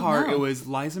 In the car, it was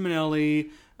Liza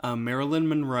Minnelli, Marilyn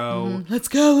Monroe. Let's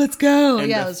go. And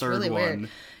Yeah, the it was third really one. weird.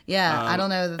 Yeah, I don't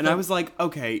know. And I was like,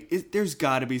 okay, there's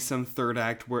got to be some third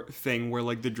act thing where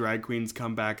like the drag queens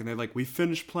come back and they're like, we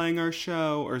finished playing our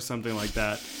show or something like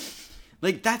that.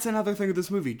 Like that's another thing of this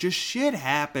movie. Just shit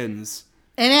happens.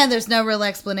 And there's no real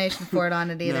explanation for it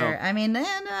on it either. No. I mean,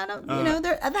 I don't.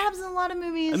 That happens in a lot of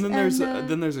movies. And then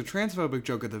there's a transphobic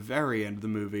joke at the very end of the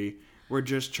movie where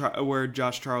Josh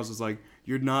Charles is like,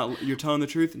 you're telling the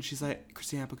truth, and she's like,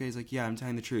 Christina Applegate is like, yeah, I'm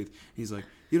telling the truth. And he's like,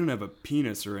 you don't have a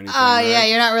penis or anything. Oh right? yeah,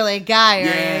 you're not really a guy, are you?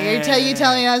 Yeah. You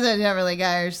telling us that you're not really a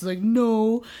guy. She's like,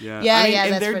 no. Yeah. Yeah.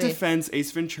 In their defense,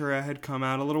 Ace Ventura had come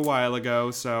out a little while ago,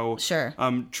 so sure.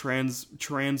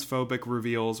 Transphobic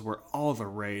reveals were all the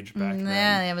rage back then.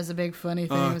 Yeah, that was a big funny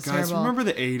thing. It was guys, terrible. remember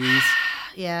the 80s?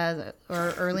 Yeah,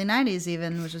 or early 90s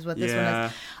even, which is what this one Yeah.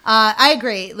 is. I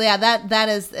agree. Yeah, that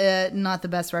is not the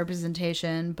best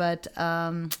representation, but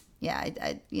yeah,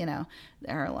 I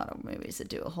there are a lot of movies that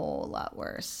do a whole lot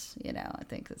worse. I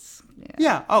think it's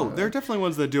Yeah. Oh, there are definitely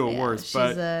ones that do it worse, she's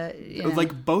but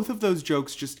like both of those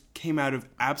jokes just came out of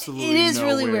absolutely it is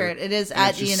nowhere. really weird. It is And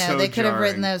it's just so they could have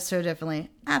written jarring. those so differently.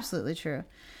 Absolutely true.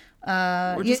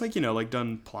 Or just like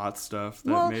done plot stuff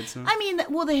that made sense. I mean,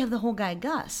 they have the whole guy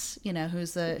Gus,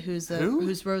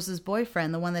 who's Rose's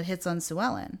boyfriend, the one that hits on Sue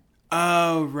Ellen.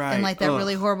 Oh, right. In like that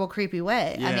really horrible, creepy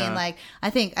way. I Yeah. mean, like I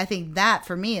think that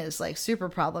for me is like super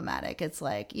problematic. It's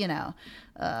like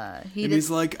he's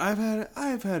like, I've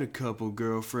had a couple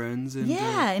girlfriends, and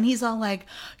and he's all like,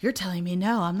 "You're telling me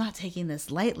no? I'm not taking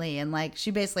this lightly." And like she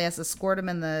basically has to squirt him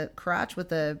in the crotch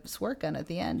with a squirt gun at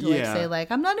the end to like say like,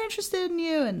 "I'm not interested in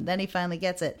you," and then he finally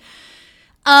gets it.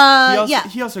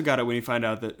 He also got it when he found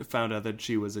out that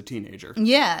she was a teenager.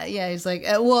 Yeah. He's like,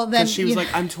 well, then She was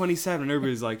like, I'm 27. And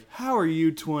everybody's like, how are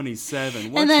you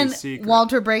 27? What's and then your secret?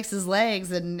 Walter breaks his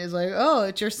legs and is like, oh,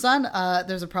 it's your son.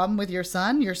 There's a problem with your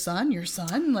son.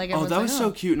 Like, that was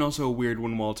so cute and also weird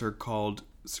when Walter called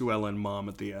Sue Ellen mom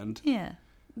at the end. Yeah.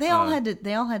 They all had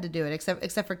to do it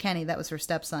except for Kenny. That was her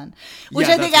stepson, which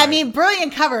I think, that's right. I mean,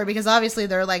 brilliant cover because obviously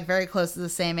they're like very close to the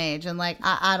same age, and like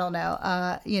I don't know,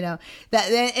 that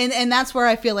and that's where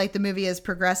I feel like the movie is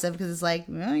progressive because it's like,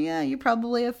 oh yeah, you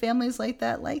probably have families like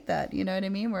that, you know what I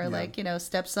mean? Where like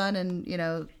stepson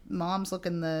and mom's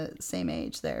looking the same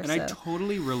age there. And so. I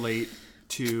totally relate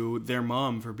to their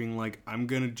mom for being like, I'm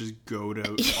gonna just go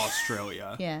to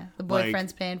Australia. Yeah, the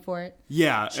boyfriend's paying for it.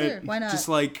 Yeah, Sure, why not? Just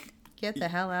like. Get the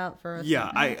hell out for a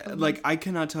I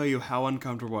cannot tell you how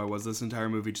uncomfortable I was this entire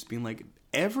movie, just being like,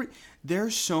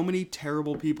 there's so many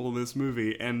terrible people in this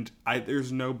movie, and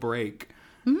there's no break,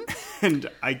 and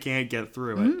I can't get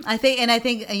through it. I think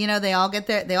they all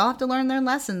have to learn their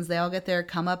lessons. They all get their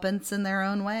comeuppance in their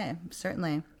own way.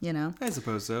 Certainly, I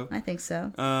suppose so. I think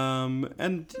so.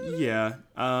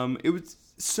 It was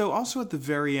so. Also, at the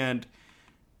very end,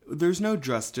 there's no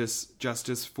justice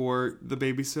for the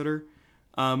babysitter.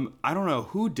 I don't know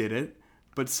who did it,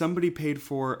 but somebody paid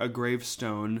for a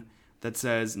gravestone that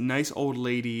says, "Nice old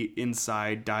lady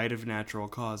inside died of natural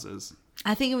causes."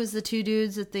 I think it was the two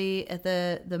dudes at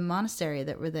the monastery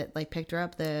that picked her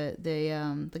up.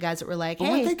 The guys that were like, But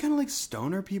hey, weren't they kind of like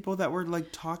stoner people that were like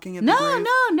talking at the grave?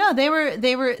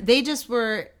 No. They just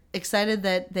were excited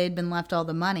that they'd been left all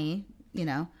the money,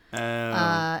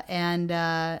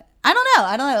 I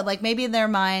don't know. Like maybe in their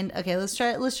mind, okay, let's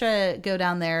try to go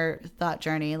down their thought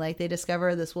journey. Like they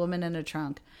discover this woman in a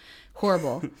trunk.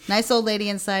 Horrible. Nice old lady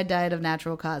inside died of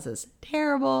natural causes.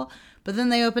 Terrible. But then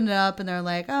they open it up and they're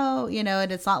like, oh,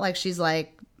 and it's not like she's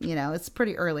like, it's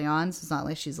pretty early on. So it's not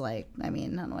like she's like, I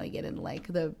mean, I don't want to get into like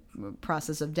the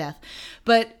process of death,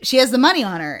 but she has the money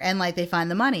on her and like they find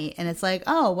the money and it's like,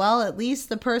 oh, well, at least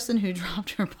the person who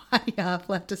dropped her body off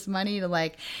left us money to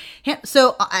like,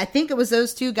 so I think it was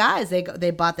those two guys.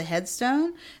 They bought the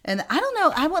headstone and I don't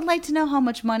know. I would like to know how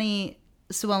much money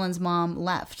Sue Ellen's mom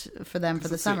left for them for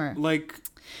the summer.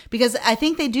 Because I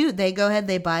think they do. They go ahead,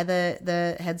 they buy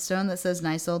the headstone that says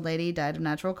nice old lady died of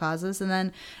natural causes. And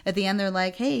then at the end, they're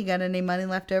like, hey, you got any money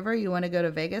left over? You want to go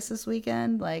to Vegas this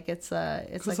weekend? Like, it's like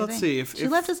let's see. If she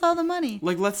left us all the money.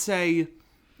 Like, let's say,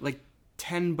 like,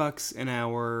 $10 an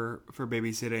hour for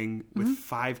babysitting with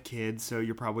 5 kids. So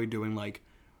you're probably doing, like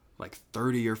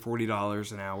 $30 or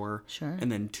 $40 an hour. Sure.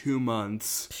 And then 2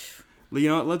 months. You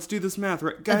know what? Let's do this math,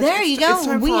 right, guys? There you go. It's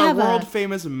time for our world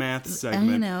famous math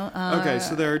segment. Okay,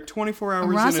 so there are 24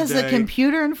 hours Ross in a day. has a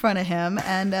computer in front of him,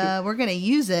 and we're going to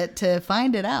use it to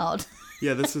find it out.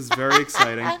 Yeah, this is very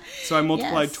exciting. So I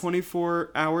multiplied Yes.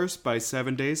 24 hours by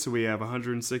 7 days, so we have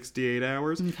 168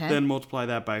 hours. Okay. Then multiply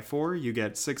that by 4, you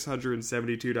get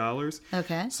 $672.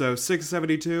 Okay. So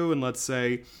 672 and let's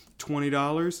say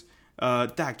 $20.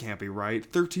 That can't be right.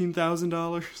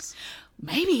 $13,000.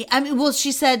 Maybe. I mean, well,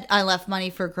 she said I left money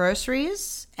for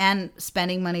groceries and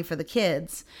spending money for the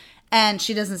kids. And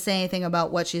she doesn't say anything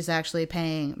about what she's actually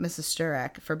paying Mrs.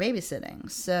 Sturek for babysitting.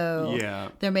 So Yeah.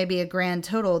 there may be a grand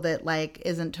total that like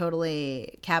isn't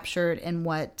totally captured in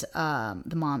what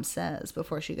the mom says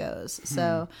before she goes.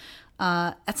 So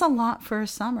that's a lot for a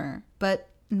summer, but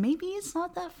maybe it's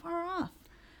not that far off.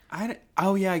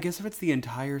 I guess if it's the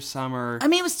entire summer. I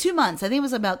mean, it was 2 months. I think it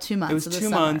was about 2 months. It was of the 2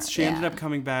 summer. months. She ended Yeah. up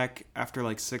coming back after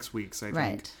like 6 weeks, I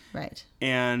think. Right.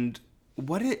 And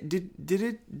what did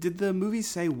the movie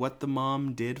say what the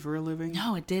mom did for a living?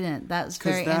 No, it didn't. That was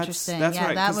very interesting. That's yeah,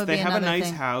 right. that Because would they be have a another nice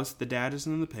thing. house. The dad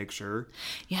isn't in the picture.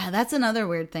 Yeah, that's another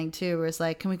weird thing too. Where it's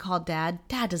like, can we call Dad?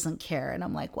 Dad doesn't care, and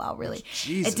I'm like, wow, really?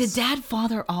 Jesus. Did Dad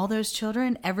father all those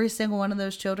children, every single one of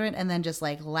those children, and then just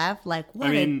like left? Like, what?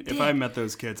 I mean, a dick. if I met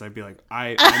those kids, I'd be like,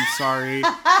 I'm sorry.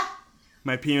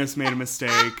 My penis made a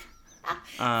mistake.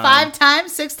 5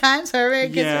 times, 6 times, however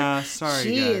it gets. Yeah, sorry,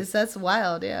 Jeez, guys. that's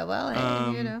wild. Yeah, well,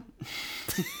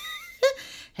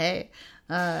 hey,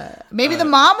 hey. Maybe the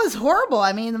mom was horrible.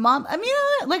 I mean,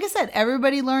 like I said,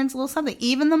 everybody learns a little something.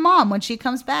 Even the mom, when she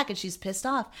comes back and she's pissed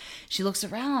off, she looks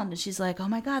around and she's like, oh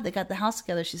my God, they got the house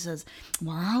together. She says,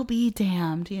 well, I'll be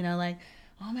damned. Like,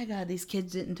 oh my God, these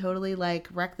kids didn't totally like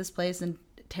wreck this place and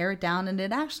tear it down, and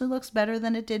it actually looks better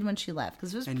than it did when she left.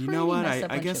 Because it was And you pretty know what? messed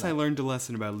up I when she guess I left. learned a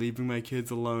lesson about leaving my kids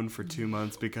alone for 2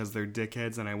 months because they're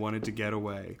dickheads and I wanted to get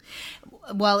away.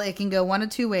 Well, it can go one of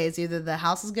two ways. Either the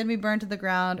house is going to be burned to the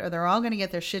ground, or they're all going to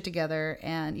get their shit together,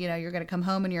 and you're going to come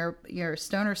home and your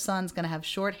stoner son's going to have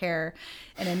short hair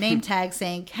and a name tag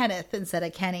saying Kenneth instead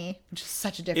of Kenny, which is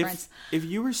such a difference. If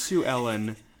you were Sue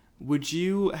Ellen, would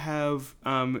you have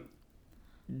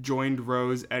joined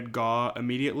Rose at GAW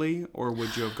immediately, or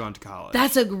would you have gone to college?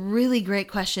 That's a really great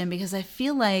question, because I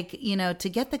feel like, to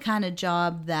get the kind of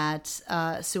job that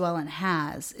Sue Ellen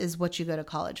has is what you go to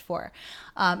college for.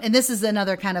 And this is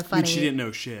another kind of funny. I mean, she didn't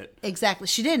know shit. Exactly.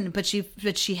 She didn't, but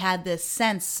she had this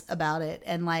sense about it.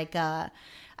 And like,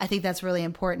 I think that's really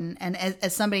important. And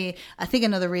as somebody, I think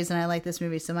another reason I like this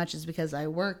movie so much is because I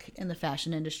work in the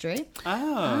fashion industry.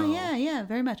 Oh. Yeah,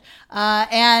 very much.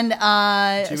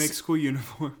 Do you make school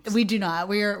uniforms? We do not.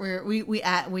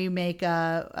 We make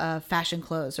fashion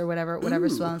clothes or whatever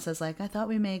Sue Ellen says. Like, I thought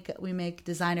we make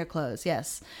designer clothes.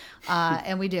 Yes,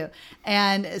 and we do.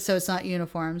 And so it's not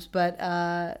uniforms, but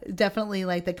definitely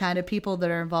like the kind of people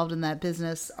that are involved in that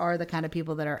business are the kind of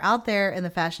people that are out there in the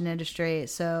fashion industry.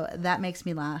 So that makes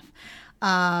me laugh.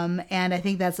 And I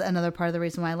think that's another part of the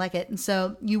reason why I like it. And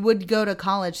so you would go to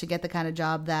college to get the kind of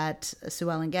job that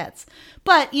Sue Ellen gets.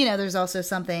 But, there's also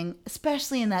something,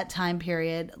 especially in that time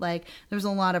period, like there's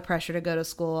a lot of pressure to go to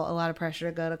school, a lot of pressure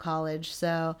to go to college.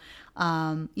 So,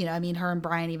 her and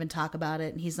Brian even talk about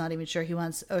it, and he's not even sure he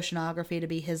wants oceanography to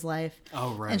be his life.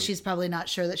 Oh, right. And she's probably not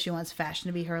sure that she wants fashion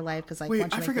to be her life. Because Wait,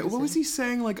 I forget. What was he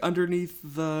saying, like, underneath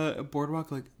the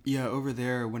boardwalk? Like, yeah, over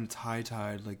there, when it's high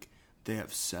tide, like, they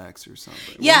have sex or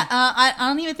something. Yeah, I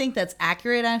don't even think that's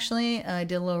accurate, actually. I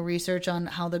did a little research on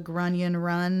how the grunion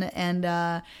run, and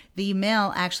the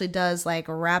male actually does, like,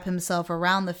 wrap himself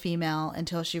around the female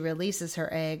until she releases her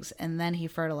eggs, and then he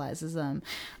fertilizes them.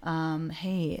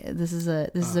 Hey, this is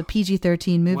a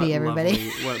PG-13 movie,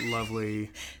 everybody. What lovely.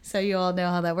 So you all know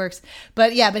how that works.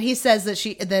 But yeah, but he says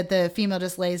that the female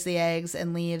just lays the eggs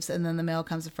and leaves, and then the male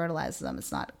comes and fertilizes them.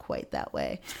 It's not quite that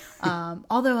way.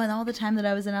 Although in all the time that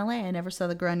I was in LA, I never saw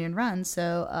the grunion run,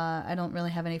 so I don't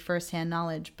really have any firsthand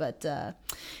knowledge. But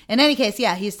in any case,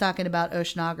 yeah, he's talking about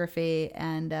oceanography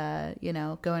and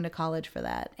going to college for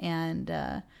that. And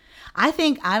I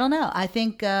think I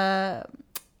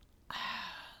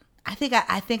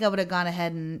think I would have gone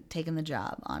ahead and taken the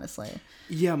job, honestly.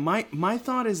 Yeah, my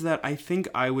thought is that I think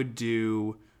I would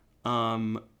do,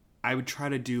 I would try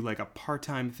to do like a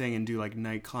part-time thing and do like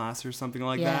night class or something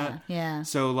like that. Yeah.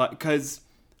 So like, because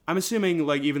I'm assuming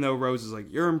like even though Rose is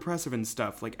like, you're impressive and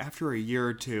stuff, like after a year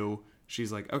or two,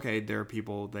 she's like, okay, there are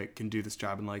people that can do this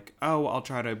job, and like, oh, I'll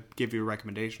try to give you a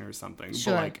recommendation or something.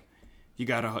 Sure. But like, you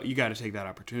gotta take that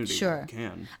opportunity. Sure. If you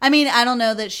can. I mean, I don't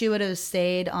know that she would have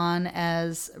stayed on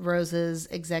as Rose's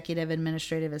executive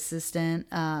administrative assistant.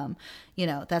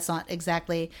 That's not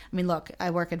exactly. I mean, look,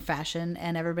 I work in fashion,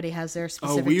 and everybody has their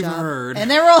specific we've job heard. and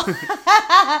their role,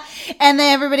 and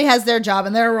everybody has their job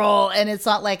and their role, and it's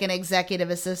not like an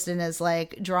executive assistant is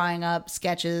like drawing up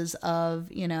sketches of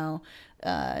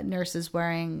nurses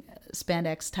wearing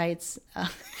spandex tights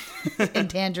and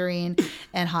tangerine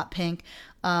and hot pink.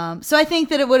 So I think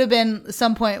that it would have been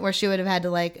some point where she would have had to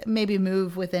like maybe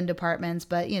move within departments,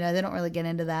 but they don't really get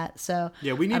into that. So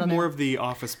yeah, we need more of the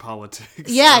office politics.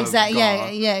 Yeah, exactly.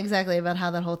 Yeah, exactly about how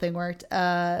that whole thing worked.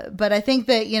 But I think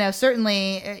that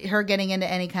certainly her getting into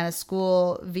any kind of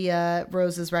school via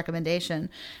Rose's recommendation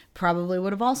probably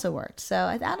would have also worked. So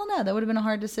I don't know. That would have been a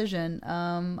hard decision.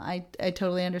 I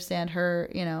totally understand her.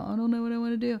 I don't know what I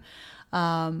want to do.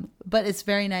 But it's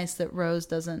very nice that Rose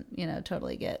doesn't,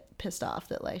 totally get pissed off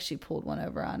that like she pulled one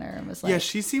over on her and was like, yeah,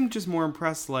 she seemed just more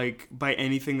impressed like by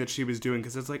anything that she was doing,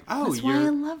 because it's like, oh, that's why I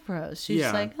love Rose. She's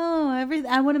just like,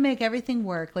 I want to make everything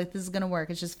work. Like, this is gonna work.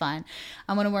 It's just fine.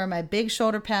 I'm gonna wear my big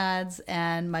shoulder pads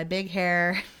and my big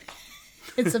hair.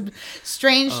 It's some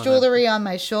strange jewelry on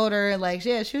my shoulder. Like,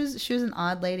 yeah, she was an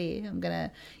odd lady. I'm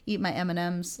gonna eat my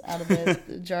M&Ms out of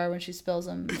the jar when she spills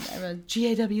them.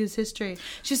 GAW's history.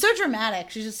 She's so dramatic.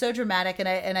 She's just so dramatic,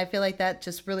 and I feel like that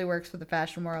just really works for the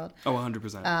fashion world. Oh,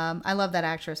 100%. I love that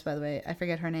actress, by the way. I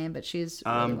forget her name, but she's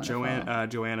really wonderful.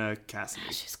 Joanna Cassidy.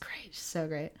 Oh, she's great. She's so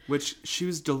great. Which she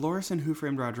was Dolores in Who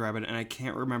Framed Roger Rabbit, and I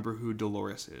can't remember who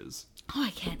Dolores is. Oh,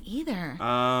 I can't either.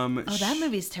 That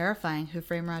movie's terrifying. Who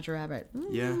Framed Roger Rabbit? Ooh.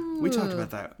 Yeah, we talked about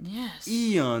that. Yes,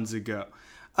 eons ago.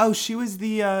 Oh, she was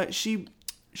the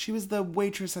she was the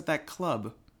waitress at that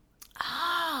club.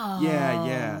 Oh,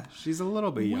 yeah. She's a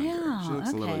little bit younger. Wow, She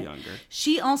looks a little younger.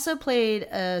 She also played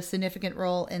a significant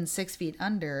role in 6 Feet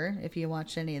Under. If you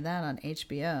watched any of that on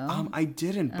HBO. I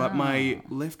didn't, but my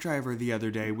Lyft driver the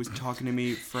other day was talking to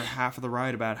me for half of the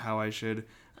ride about how I should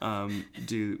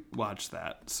watch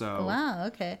that. So wow,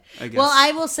 okay. I guess. Well,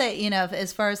 I will say,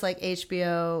 as far as like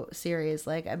HBO series,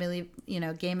 like I believe,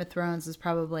 Game of Thrones is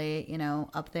probably,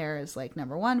 up there as like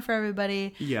number 1 for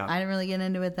everybody. Yeah. I didn't really get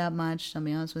into it that much, I'll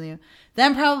be honest with you.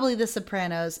 Then probably The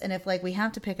Sopranos, and if like we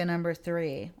have to pick a number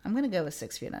 3, I'm gonna go with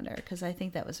 6 Feet Under, because I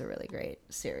think that was a really great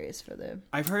series for the.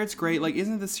 I've heard it's great. Like,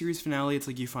 isn't the series finale? It's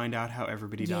like you find out how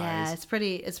everybody dies. Yeah, it's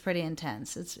pretty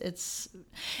intense. It's,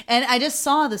 and I just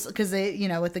saw this because they,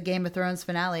 with the Game of Thrones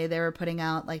finale, they were putting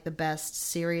out like the best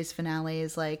series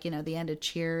finales, like the end of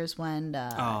Cheers when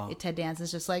Ted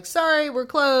Danson's just like, sorry, we're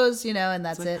closed, and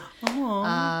that's it.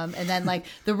 And then like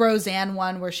the Roseanne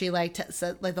one where she like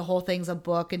like the whole thing's a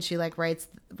book, and she like writes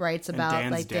about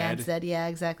Dan's like dead. Dan's dead. Yeah,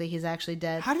 exactly. He's actually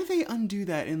dead. How do they undo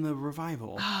that in the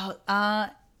revival?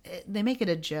 They make it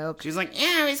a joke. She's like,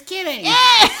 yeah, I was kidding.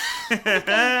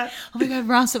 Oh my God,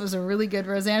 Ross, it was a really good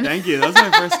Roseanne. Thank you. That was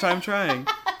my first time trying.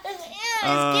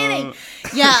 I was kidding.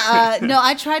 Yeah, no,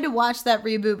 I tried to watch that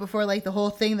reboot before like the whole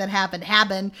thing that happened,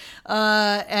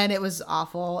 and it was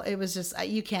awful. It was just,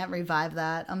 you can't revive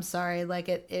that. I'm sorry. Like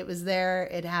it was there,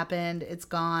 it happened, it's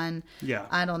gone. Yeah.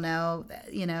 I don't know.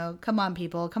 Come on,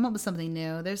 people, come up with something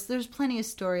new. There's plenty of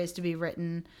stories to be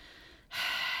written.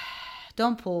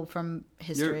 Don't pull from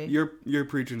history. You're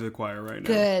preaching to the choir right now.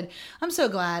 Good. I'm so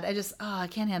glad. I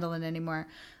can't handle it anymore.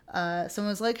 Someone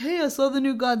was like, hey, I saw the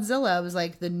new Godzilla. I was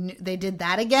like, they did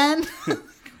that again?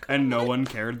 And no one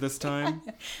cared this time?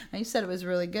 You said it was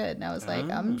really good. And I was like,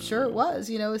 I'm sure it was.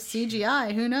 You know, with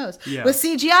CGI, who knows? Yeah. With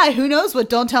CGI, who knows what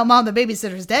Don't Tell Mom the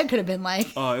Babysitter's Dead could have been like.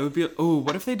 Oh, it would be... Oh,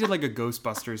 what if they did like a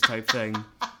Ghostbusters type thing?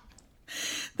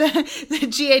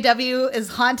 The GAW is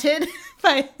haunted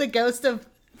by the ghost of...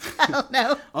 I don't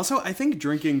know. Also, I think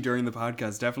drinking during the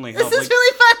podcast definitely This helped. is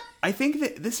really fun. I think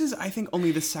that this is,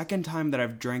 only the second time that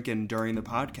I've drinking during the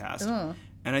podcast. Oh.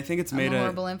 And I think it's I'm made a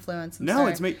horrible influence. I'm No,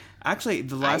 sorry. it's made... Actually,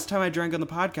 the last time I drank on the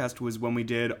podcast was when we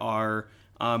did our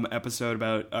episode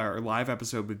about... Our live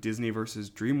episode with Disney versus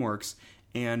DreamWorks.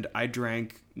 And I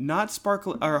drank not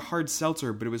sparkle or hard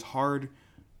seltzer, but it was hard...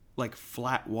 like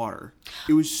flat water.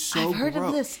 It was so I've heard gross.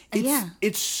 of this. It's, Yeah.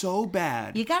 It's so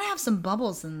bad. You gotta have some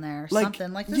bubbles in there or Like,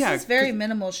 something. Like, this yeah, is very 'cause-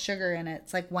 minimal sugar in it.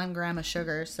 It's like 1 gram of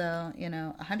sugar. So,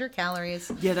 100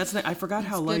 calories. Yeah, that's not, I forgot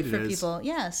how light Good for it is. people.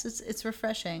 Yes, it's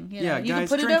refreshing. You Yeah, know, you guys,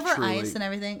 can put it drink over Truly. ice and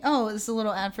everything. Oh, this is a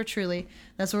little ad for Truly.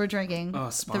 That's what we're drinking. Oh,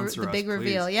 sponsor the us, big please.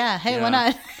 reveal. Yeah. Hey, Yeah. why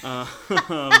not?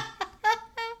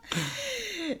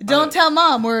 Don't tell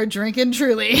Mom we're drinking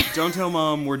Truly. Don't tell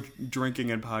Mom we're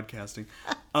drinking and podcasting.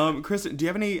 Kristen, do you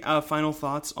have any final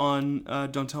thoughts on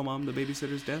Don't Tell Mom the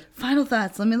Babysitter's Dead? Final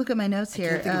thoughts. Let me look at my notes here.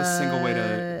 I can't think of a single way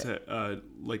to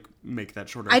like make that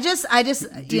shorter. I just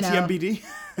DTMBD?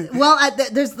 Well,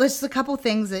 there's a couple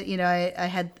things that I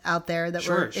had out there that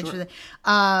were Sure. interesting.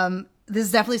 This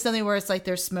is definitely something where it's like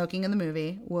they're smoking in the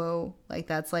movie. Whoa, like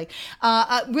that's like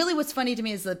really what's funny to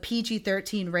me is the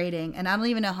PG-13 rating, and I don't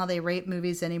even know how they rate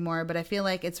movies anymore. But I feel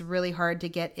like it's really hard to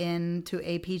get into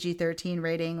a PG-13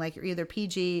 rating. Like you're either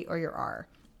PG or you're R.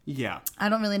 Yeah. I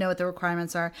don't really know what the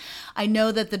requirements are. I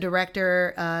know that the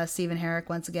director, Stephen Herrick,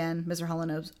 once again, Mr.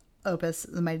 Holland's opus,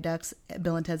 The Mighty Ducks,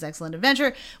 Bill and Ted's Excellent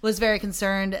Adventure, was very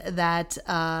concerned that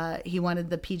he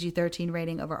wanted the PG-13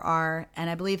 rating over R.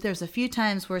 And I believe there's a few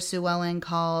times where Sue Ellen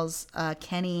calls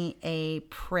Kenny a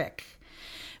prick,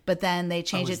 but then they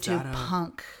change it to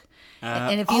punk.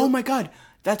 And if you, oh my God.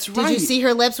 That's right. did you see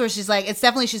her lips where she's like, it's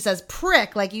definitely, she says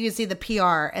prick, like you can see the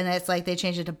PR, and it's like they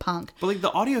change it to punk. But like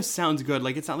the audio sounds good.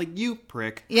 Like it's not like you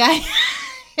prick. Yeah.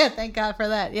 Yeah, thank God for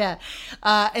that. Yeah.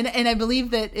 And I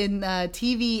believe that in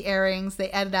TV airings, they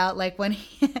edit out like when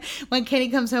when Kenny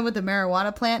comes home with the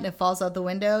marijuana plant and it falls out the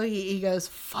window, he goes,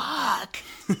 fuck.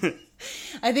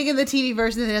 I think in the TV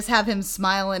version, they just have him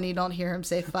smile and you don't hear him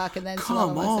say fuck. And then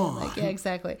Come on. like, yeah,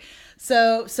 exactly.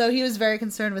 So he was very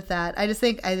concerned with that. I just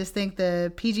think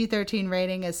the PG-13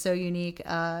 rating is so unique.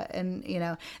 And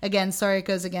again, sorry it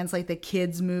goes against like the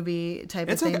kids movie type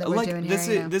of thing that we're doing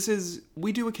here. This is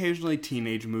we do occasionally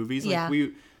teenage movies. Like Yeah.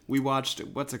 we watched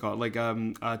what's it called? Like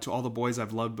To All the Boys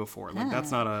I've Loved Before. Like that's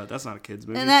not a kids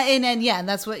movie. And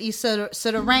that's what you sort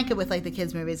of rank it with like the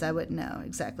kids movies. I wouldn't know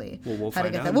exactly we'll how to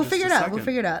find get out that. in We'll just figure a it out. second. We'll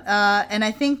figure it out. And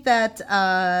I think that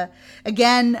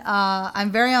again,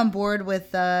 I'm very on board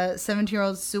with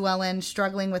 17-year-old Sue Ellen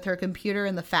struggling with her computer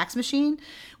and the fax machine,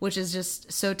 which is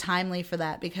just so timely for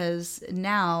that because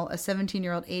now a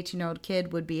 17-year-old, 18-year-old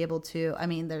kid would be able to. I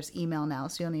mean, there's email now,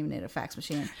 so you don't even need a fax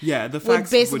machine. Yeah, the Would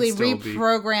fax basically would still be.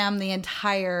 reprogram the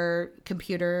entire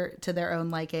computer to their own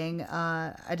liking.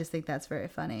 I just think that's very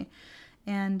funny,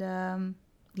 and I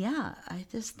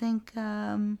just think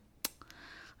it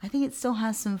still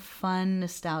has some fun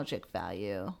nostalgic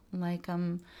value. Like,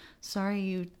 I'm sorry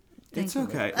you. It's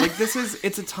okay. Like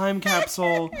it's a time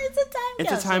capsule.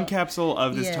 It's a time capsule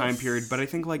of this time Yes. period. But I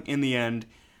think like in the end,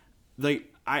 like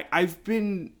I've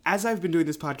been doing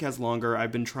this podcast longer,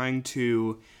 I've been trying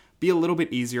to be a little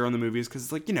bit easier on the movies because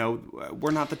it's like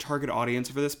we're not the target audience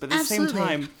for this. But at the same Absolutely.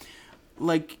 time,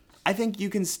 like I think you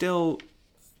can still.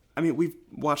 I mean, we've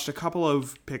watched a couple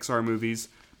of Pixar movies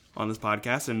on this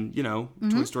podcast, and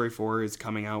Toy Story 4 is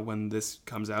coming out when this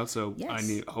comes out, so Yes.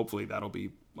 hopefully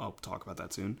I'll talk about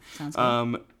that soon. Sounds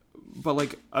good. But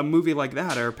like a movie like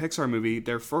that or a Pixar movie,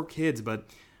 they're for kids, but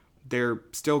they're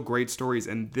still great stories.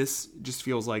 And this just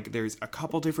feels like there's a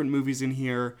couple different movies in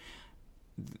here.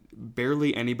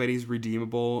 Barely anybody's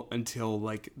redeemable until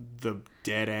like the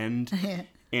dead end.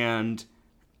 And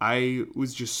I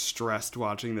was just stressed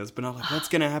watching this, but not like what's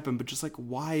gonna happen, but just like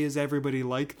why is everybody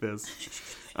like this?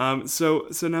 So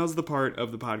now's the part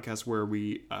of the podcast where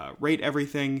we rate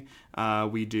everything.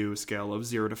 We do a scale of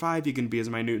 0 to 5. You can be as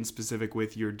minute and specific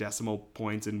with your decimal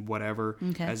points and whatever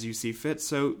as you see fit.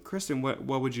 So, Kristen, what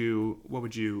would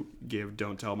you give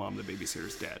Don't Tell Mom the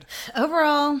Babysitter's Dead?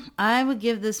 Overall, I would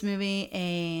give this movie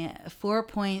a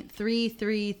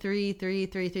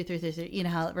 4.333333333. You know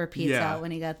how it repeats Yeah. out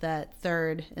when you got that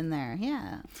third in there.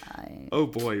 Yeah. Oh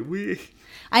boy,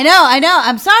 I know.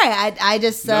 I'm sorry. I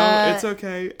just. no, it's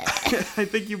okay. I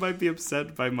think you might be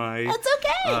upset by my. That's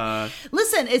okay.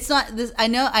 Listen, it's not this.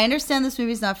 I understand this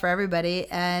movie's not for everybody,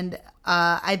 and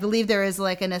I believe there is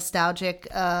like a nostalgic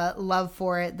love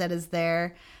for it that is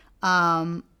there.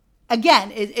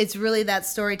 Again, it's really that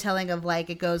storytelling of like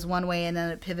it goes one way and then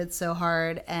it pivots so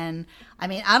hard. And I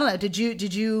mean, I don't know. Did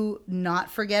you not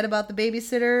forget about the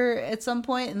babysitter at some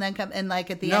point and then come and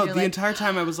like at the end? No, the entire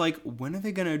time I was like, when are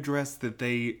they going to address that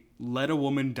they let a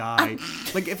woman die?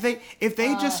 Like if they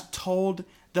just told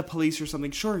the police or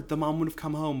something, sure, the mom would have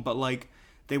come home, but like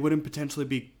they wouldn't potentially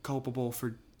be culpable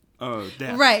for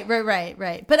death. Right.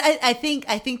 But I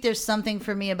think there's something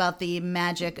for me about the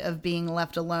magic of being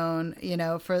left alone, you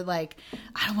know, for like,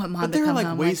 I don't want mom But to there come are like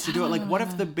home. ways to do it. Like, what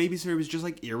if the babysitter was just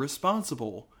like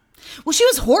irresponsible? Well, she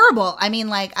was horrible. I mean,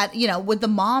 like, would the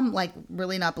mom like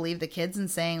really not believe the kids and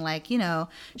saying like, you know,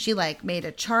 she like made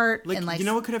a chart Like, and like, you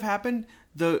know what could have happened?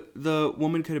 The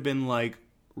woman could have been like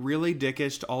really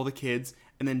dickish to all the kids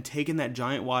and then taken that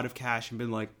giant wad of cash and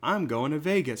been like, I'm going to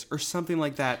Vegas or something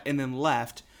like that, and then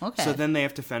left. Okay. So then they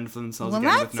have to fend for themselves well,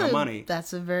 again with no money.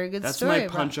 That's a very good That's story. my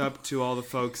punch up to all the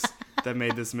folks that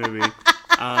made this movie.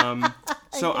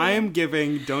 So I am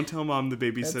giving Don't Tell Mom the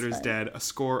Babysitter's Dead a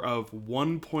score of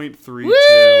 1.32.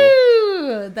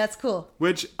 Woo! That's cool.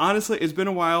 Which, honestly, it's been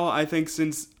a while, I think,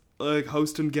 since like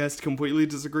host and guest completely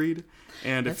disagreed,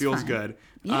 and it feels fine. good.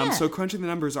 Yeah. So crunching the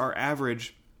numbers, our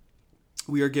average,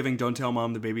 we are giving Don't Tell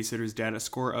Mom the Babysitter's Dead a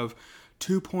score of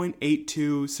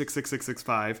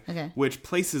 2.826665, Okay. which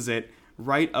places it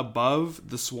right above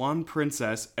The Swan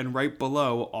Princess and right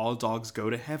below All Dogs Go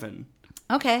to Heaven.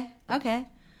 Okay.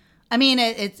 I mean,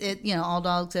 it you know, all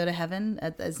dogs go to heaven.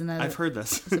 Isn't that? I've heard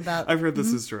this. about- I've heard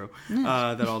this is true.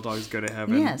 That all dogs go to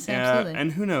heaven. Yes, absolutely.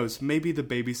 And who knows? Maybe the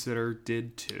babysitter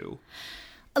did too.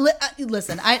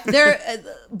 Listen,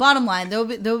 bottom line, there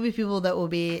will be people that will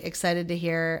be excited to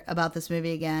hear about this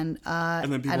movie again.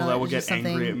 And then people that will get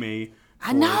angry at me.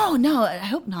 No, I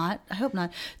hope not.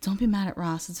 Don't be mad at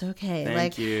Ross. It's okay.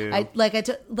 Thank you.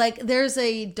 There's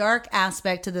a dark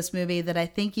aspect to this movie that I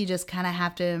think you just kind of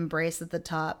have to embrace at the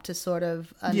top to sort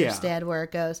of understand where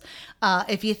it goes.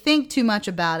 If you think too much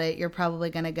about it, you're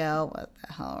probably going to go, what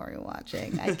the hell are we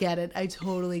watching? I get it. I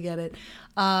totally get it.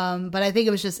 But I think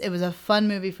it was a fun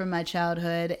movie from my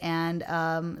childhood and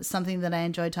something that I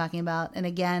enjoyed talking about. And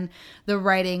again, the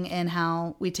writing and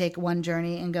how we take one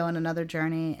journey and go on another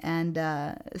journey and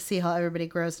see how everybody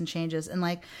grows and changes. And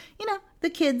like, you know, the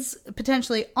kids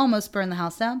potentially almost burn the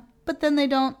house down, but then they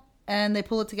don't, and they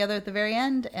pull it together at the very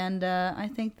end. And I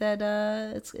think that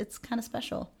it's kind of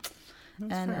special.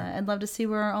 That's and fair. I'd love to see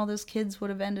where all those kids would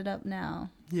have ended up now.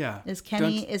 Yeah. Is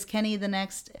Kenny the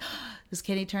next? Does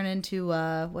Kenny turn into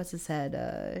what's his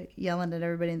head? Yelling at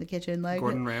everybody in the kitchen like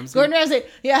Gordon Ramsay? Gordon Ramsay,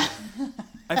 yeah.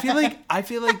 I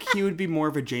feel like he would be more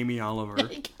of a Jamie Oliver.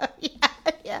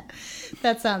 yeah.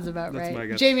 That sounds about That's my right.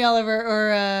 guess. Jamie Oliver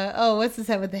or what's his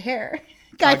head with the hair?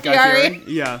 Guy Guy Fieri.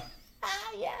 Yeah.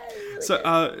 Yeah.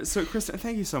 So Kristen,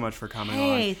 thank you so much for coming on.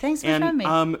 Hey, thanks for having me.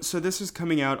 So this is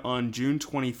coming out on June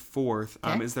 24th.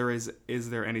 Okay. Is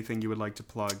there anything you would like to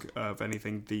plug of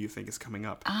anything that you think is coming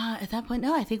up? At that point,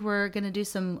 no. I think we're gonna do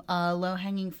some low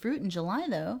hanging fruit in July,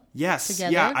 though. Yes.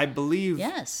 Together. Yeah, I believe.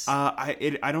 Yes. I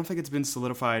don't think it's been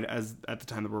solidified as at the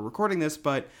time that we're recording this,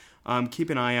 but keep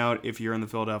an eye out if you're in the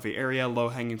Philadelphia area. Low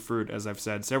hanging fruit, as I've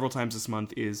said several times this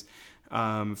month, is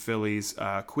Philly's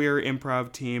queer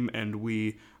improv team, and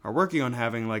we are working on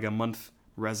having like a month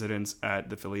residence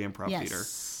at the Philly Improv Theater.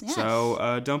 Yes.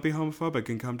 So don't be homophobic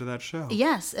and come to that show.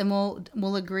 Yes, and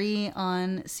we'll agree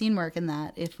on scene work in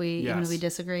that even if Yes. we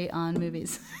disagree on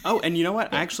movies. Oh, and you know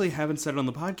what? I actually haven't said it on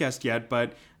the podcast yet,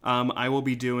 but I will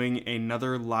be doing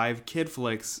another live Kid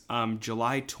Flicks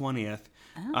July 20th.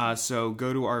 So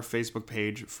go to our Facebook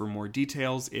page for more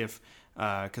details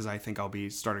because I think I'll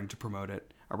be starting to promote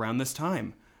it around this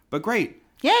time. But great.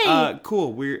 Yay!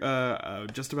 Cool. We're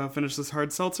just about finished this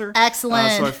hard seltzer.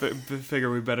 Excellent. So I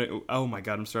figure we better... Oh my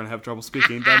god, I'm starting to have trouble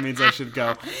speaking. That means I should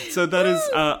go. So that is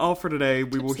all for today.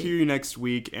 We will hear you next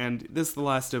week, and this is the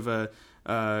last of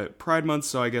Pride Month,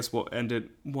 so I guess we'll end it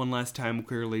one last time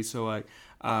clearly. So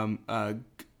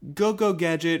go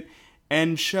Gadget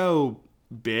and show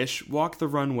Bish walk the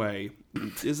runway.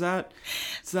 Does that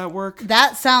work?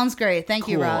 That sounds great. Thank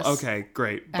you, Cool. Ross. Okay,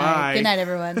 great. All Bye. right, good night,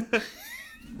 everyone.